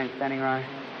vision just then, standing right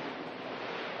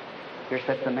here.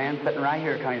 Sits a man sitting right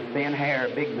here, kind of thin hair,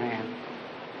 big man.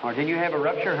 Or didn't you have a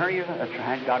rupture, hernia? That's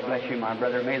right. God bless you, my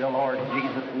brother. May the Lord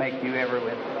Jesus make you ever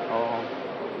with. Oh,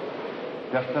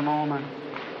 just a moment.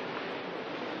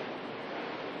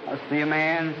 I see a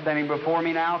man standing before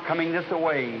me now, coming this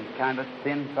way, kind of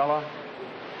thin fella,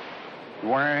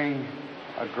 wearing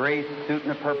a gray suit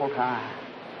and a purple tie.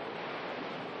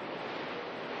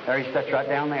 There he sits right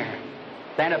down there.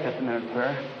 Stand up just a minute,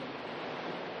 sir.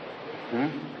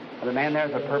 The man there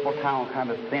is a purple towel, kind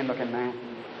of a thin-looking man.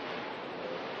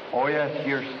 Oh, yes,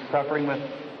 you're suffering with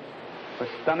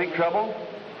stomach trouble.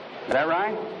 Is that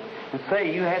right? And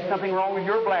say, you had something wrong with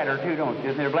your bladder, too, don't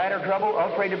you? Is there bladder trouble,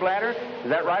 ulcerated bladder? Is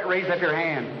that right? Raise up your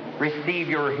hand. Receive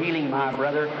your healing, my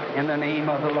brother, in the name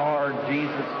of the Lord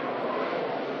Jesus.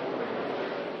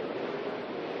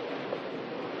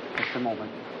 Just a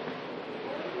moment.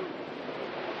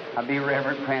 I'll be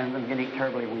reverent, friends. I'm getting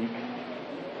terribly weak.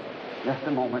 Just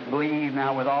a moment. Believe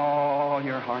now with all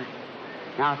your heart.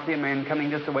 Now I see a man coming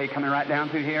this way, coming right down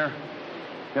through here.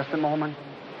 Just a moment.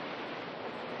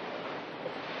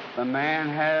 The man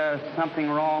has something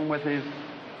wrong with his...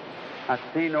 I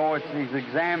see, he's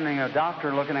examining a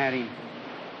doctor looking at him.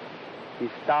 He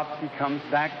stops, he comes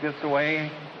back this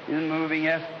way. He's moving,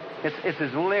 yes. It's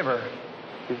his liver.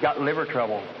 He's got liver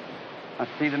trouble. I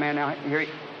see the man now. Here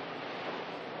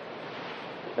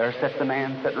there sits the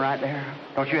man sitting right there.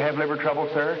 Don't you have liver trouble,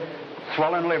 sir?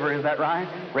 Swollen liver, is that right?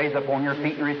 Raise up on your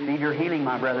feet and receive your healing,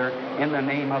 my brother, in the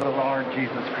name of the Lord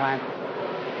Jesus Christ.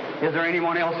 Is there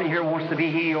anyone else in here who wants to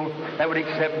be healed that would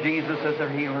accept Jesus as their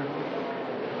healer?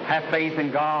 Have faith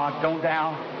in God. Don't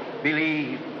doubt.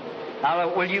 Believe.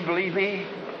 Now, will you believe me?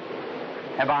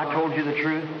 Have I told you the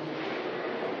truth?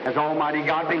 Has Almighty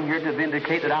God been here to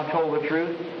vindicate that I've told the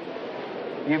truth?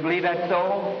 You believe that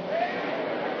so?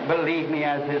 Believe me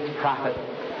as His prophet.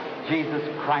 Jesus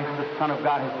Christ, the Son of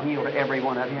God, has healed every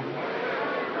one of you.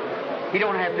 He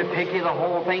don't have to pick you. The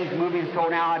whole thing's moving so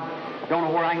now I don't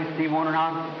know where I can see one or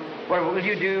not. What will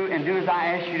you do and do as I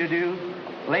ask you to do?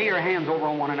 Lay your hands over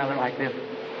on one another like this.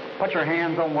 Put your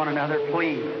hands on one another,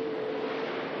 please.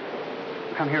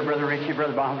 Come here, Brother Richie,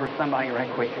 Brother Bob, or somebody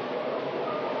right quick.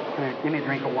 Come here, give me a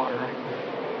drink of water right quick.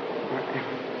 Right there.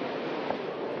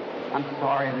 I'm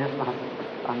sorry of this.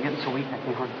 I'm getting so weak I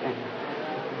can't hardly stand here.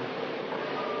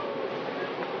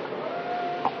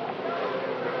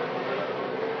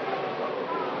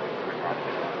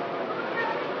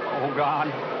 Oh God,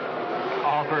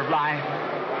 author of life,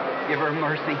 give her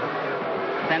mercy.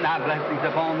 Send thy blessings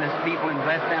upon this people and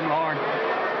bless them, Lord.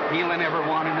 Heal them every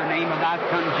one in the name of thy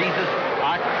Son, Jesus.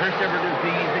 I curse every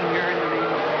disease in here in the name